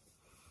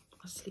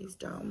my sleeves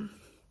down.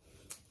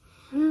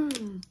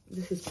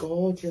 This is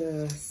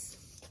gorgeous.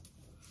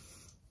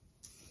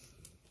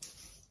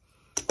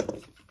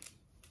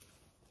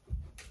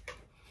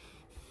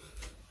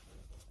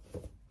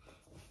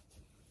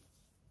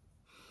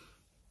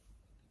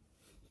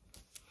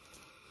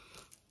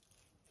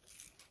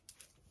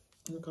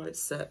 Oh my God,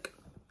 it's sick.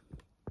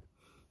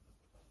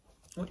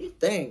 What do you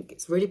think?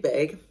 It's really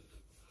big.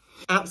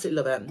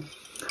 Absolutely love it.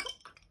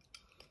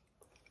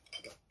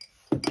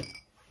 Let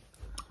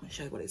me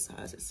show you what it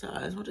says. It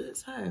says, what does it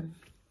say?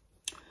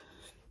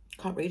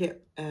 Can't read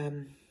it.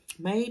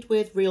 Made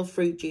with real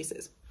fruit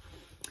juices.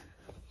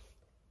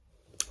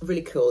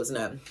 Really cool, isn't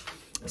it?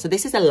 So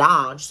this is a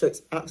large, so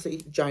it's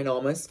absolutely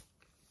ginormous.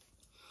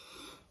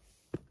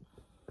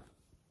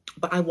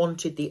 But I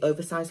wanted the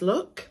oversized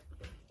look.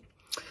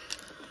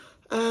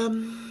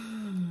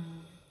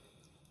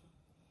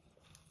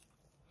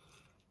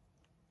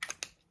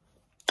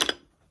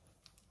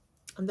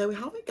 And there we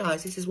have it,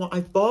 guys. This is what I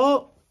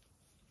bought.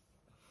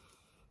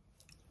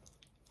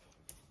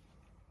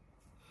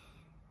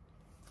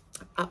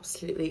 I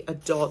absolutely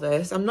adore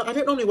this. I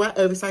don't normally wear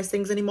oversized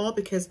things anymore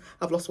because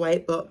I've lost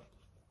weight, but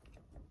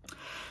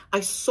I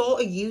saw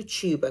a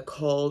YouTuber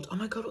called, oh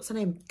my God, what's her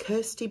name?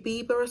 Kirsty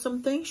Bieber or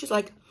something. She's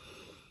like,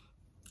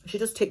 she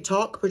does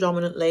TikTok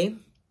predominantly.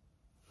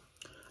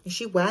 And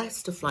she wears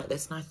stuff like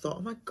this. And I thought,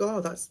 oh my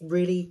God, that's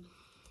really,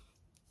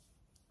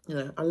 you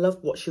know, I love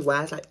what she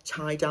wears, like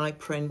tie-dye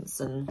prints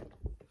and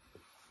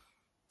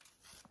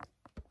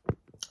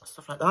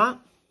stuff like that.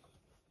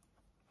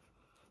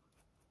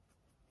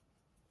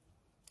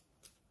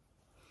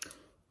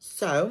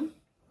 So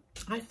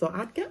I thought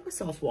I'd get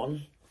myself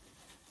one.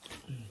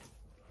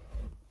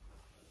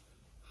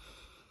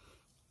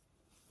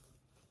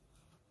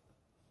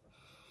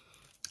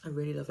 I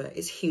really love it.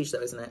 It's huge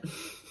though, isn't it?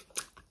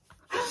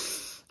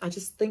 I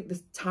just think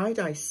this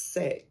tie-dye's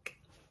sick.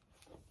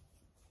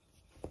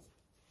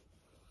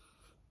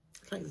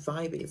 It's like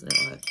vibey, isn't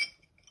it? Like,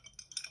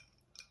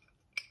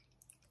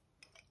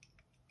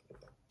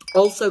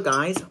 also,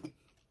 guys,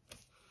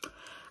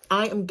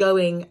 I am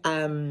going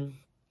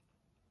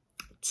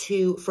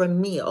for a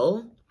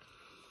meal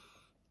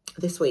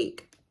this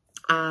week,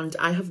 and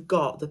I have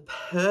got the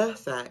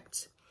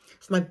perfect,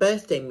 it's my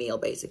birthday meal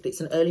basically.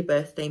 It's an early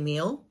birthday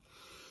meal,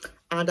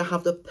 and I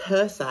have the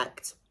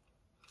perfect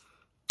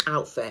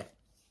outfit.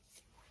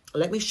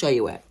 Let me show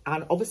you it.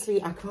 And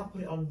obviously I can't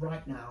put it on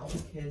right now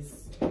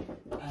because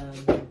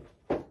I'm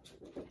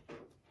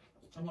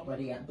not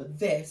ready yet, but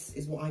this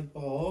is what I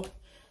bought.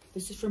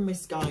 This is from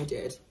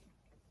Misguided.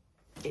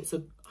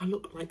 I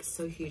look like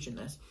so huge in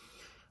this.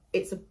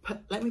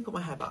 Let me put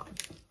my hair back.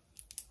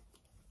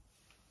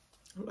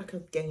 I look like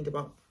I've gained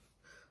about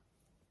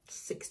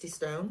 60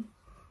 stone.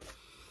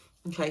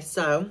 Okay,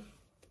 so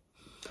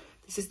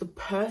this is the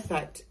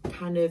perfect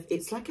kind of,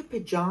 it's like a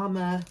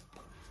pajama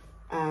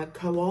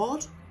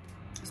cord.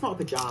 It's not a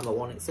pajama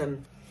one, it's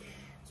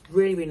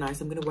really, really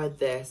nice. I'm going to wear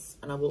this,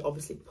 and I will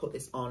obviously put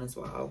this on as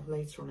well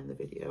later on in the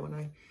video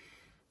when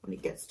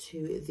it gets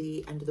to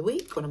the end of the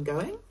week when I'm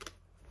going.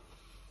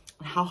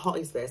 And how hot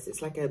is this?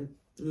 It's like some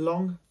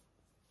long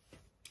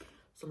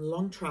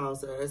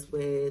trousers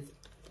with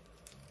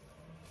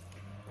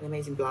an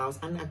amazing blouse,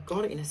 and I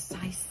got it in a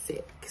size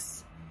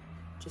 6,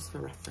 just for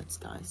reference,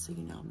 guys, so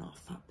you know I'm not a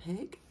fat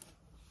pig.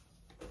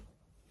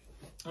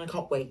 And I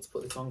can't wait to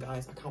put this on,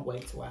 guys. I can't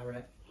wait to wear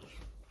it.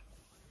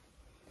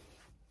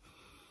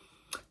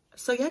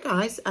 So yeah,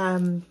 guys,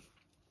 I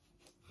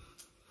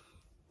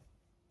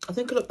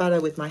think I look better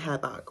with my hair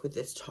back with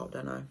this top,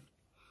 don't I?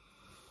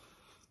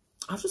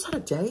 I've just had a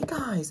day,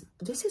 guys.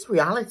 This is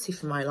reality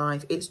for my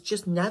life. It's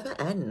just never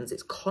ends.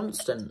 It's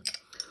constant.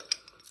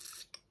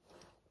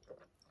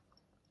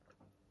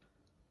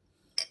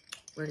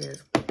 It really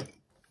is.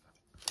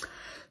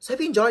 So I hope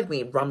you enjoyed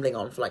me rambling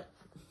on for like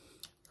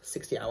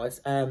 60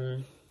 hours.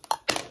 Can't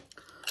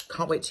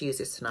wait to use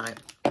this tonight.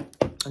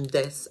 And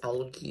this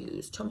I'll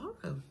use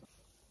tomorrow.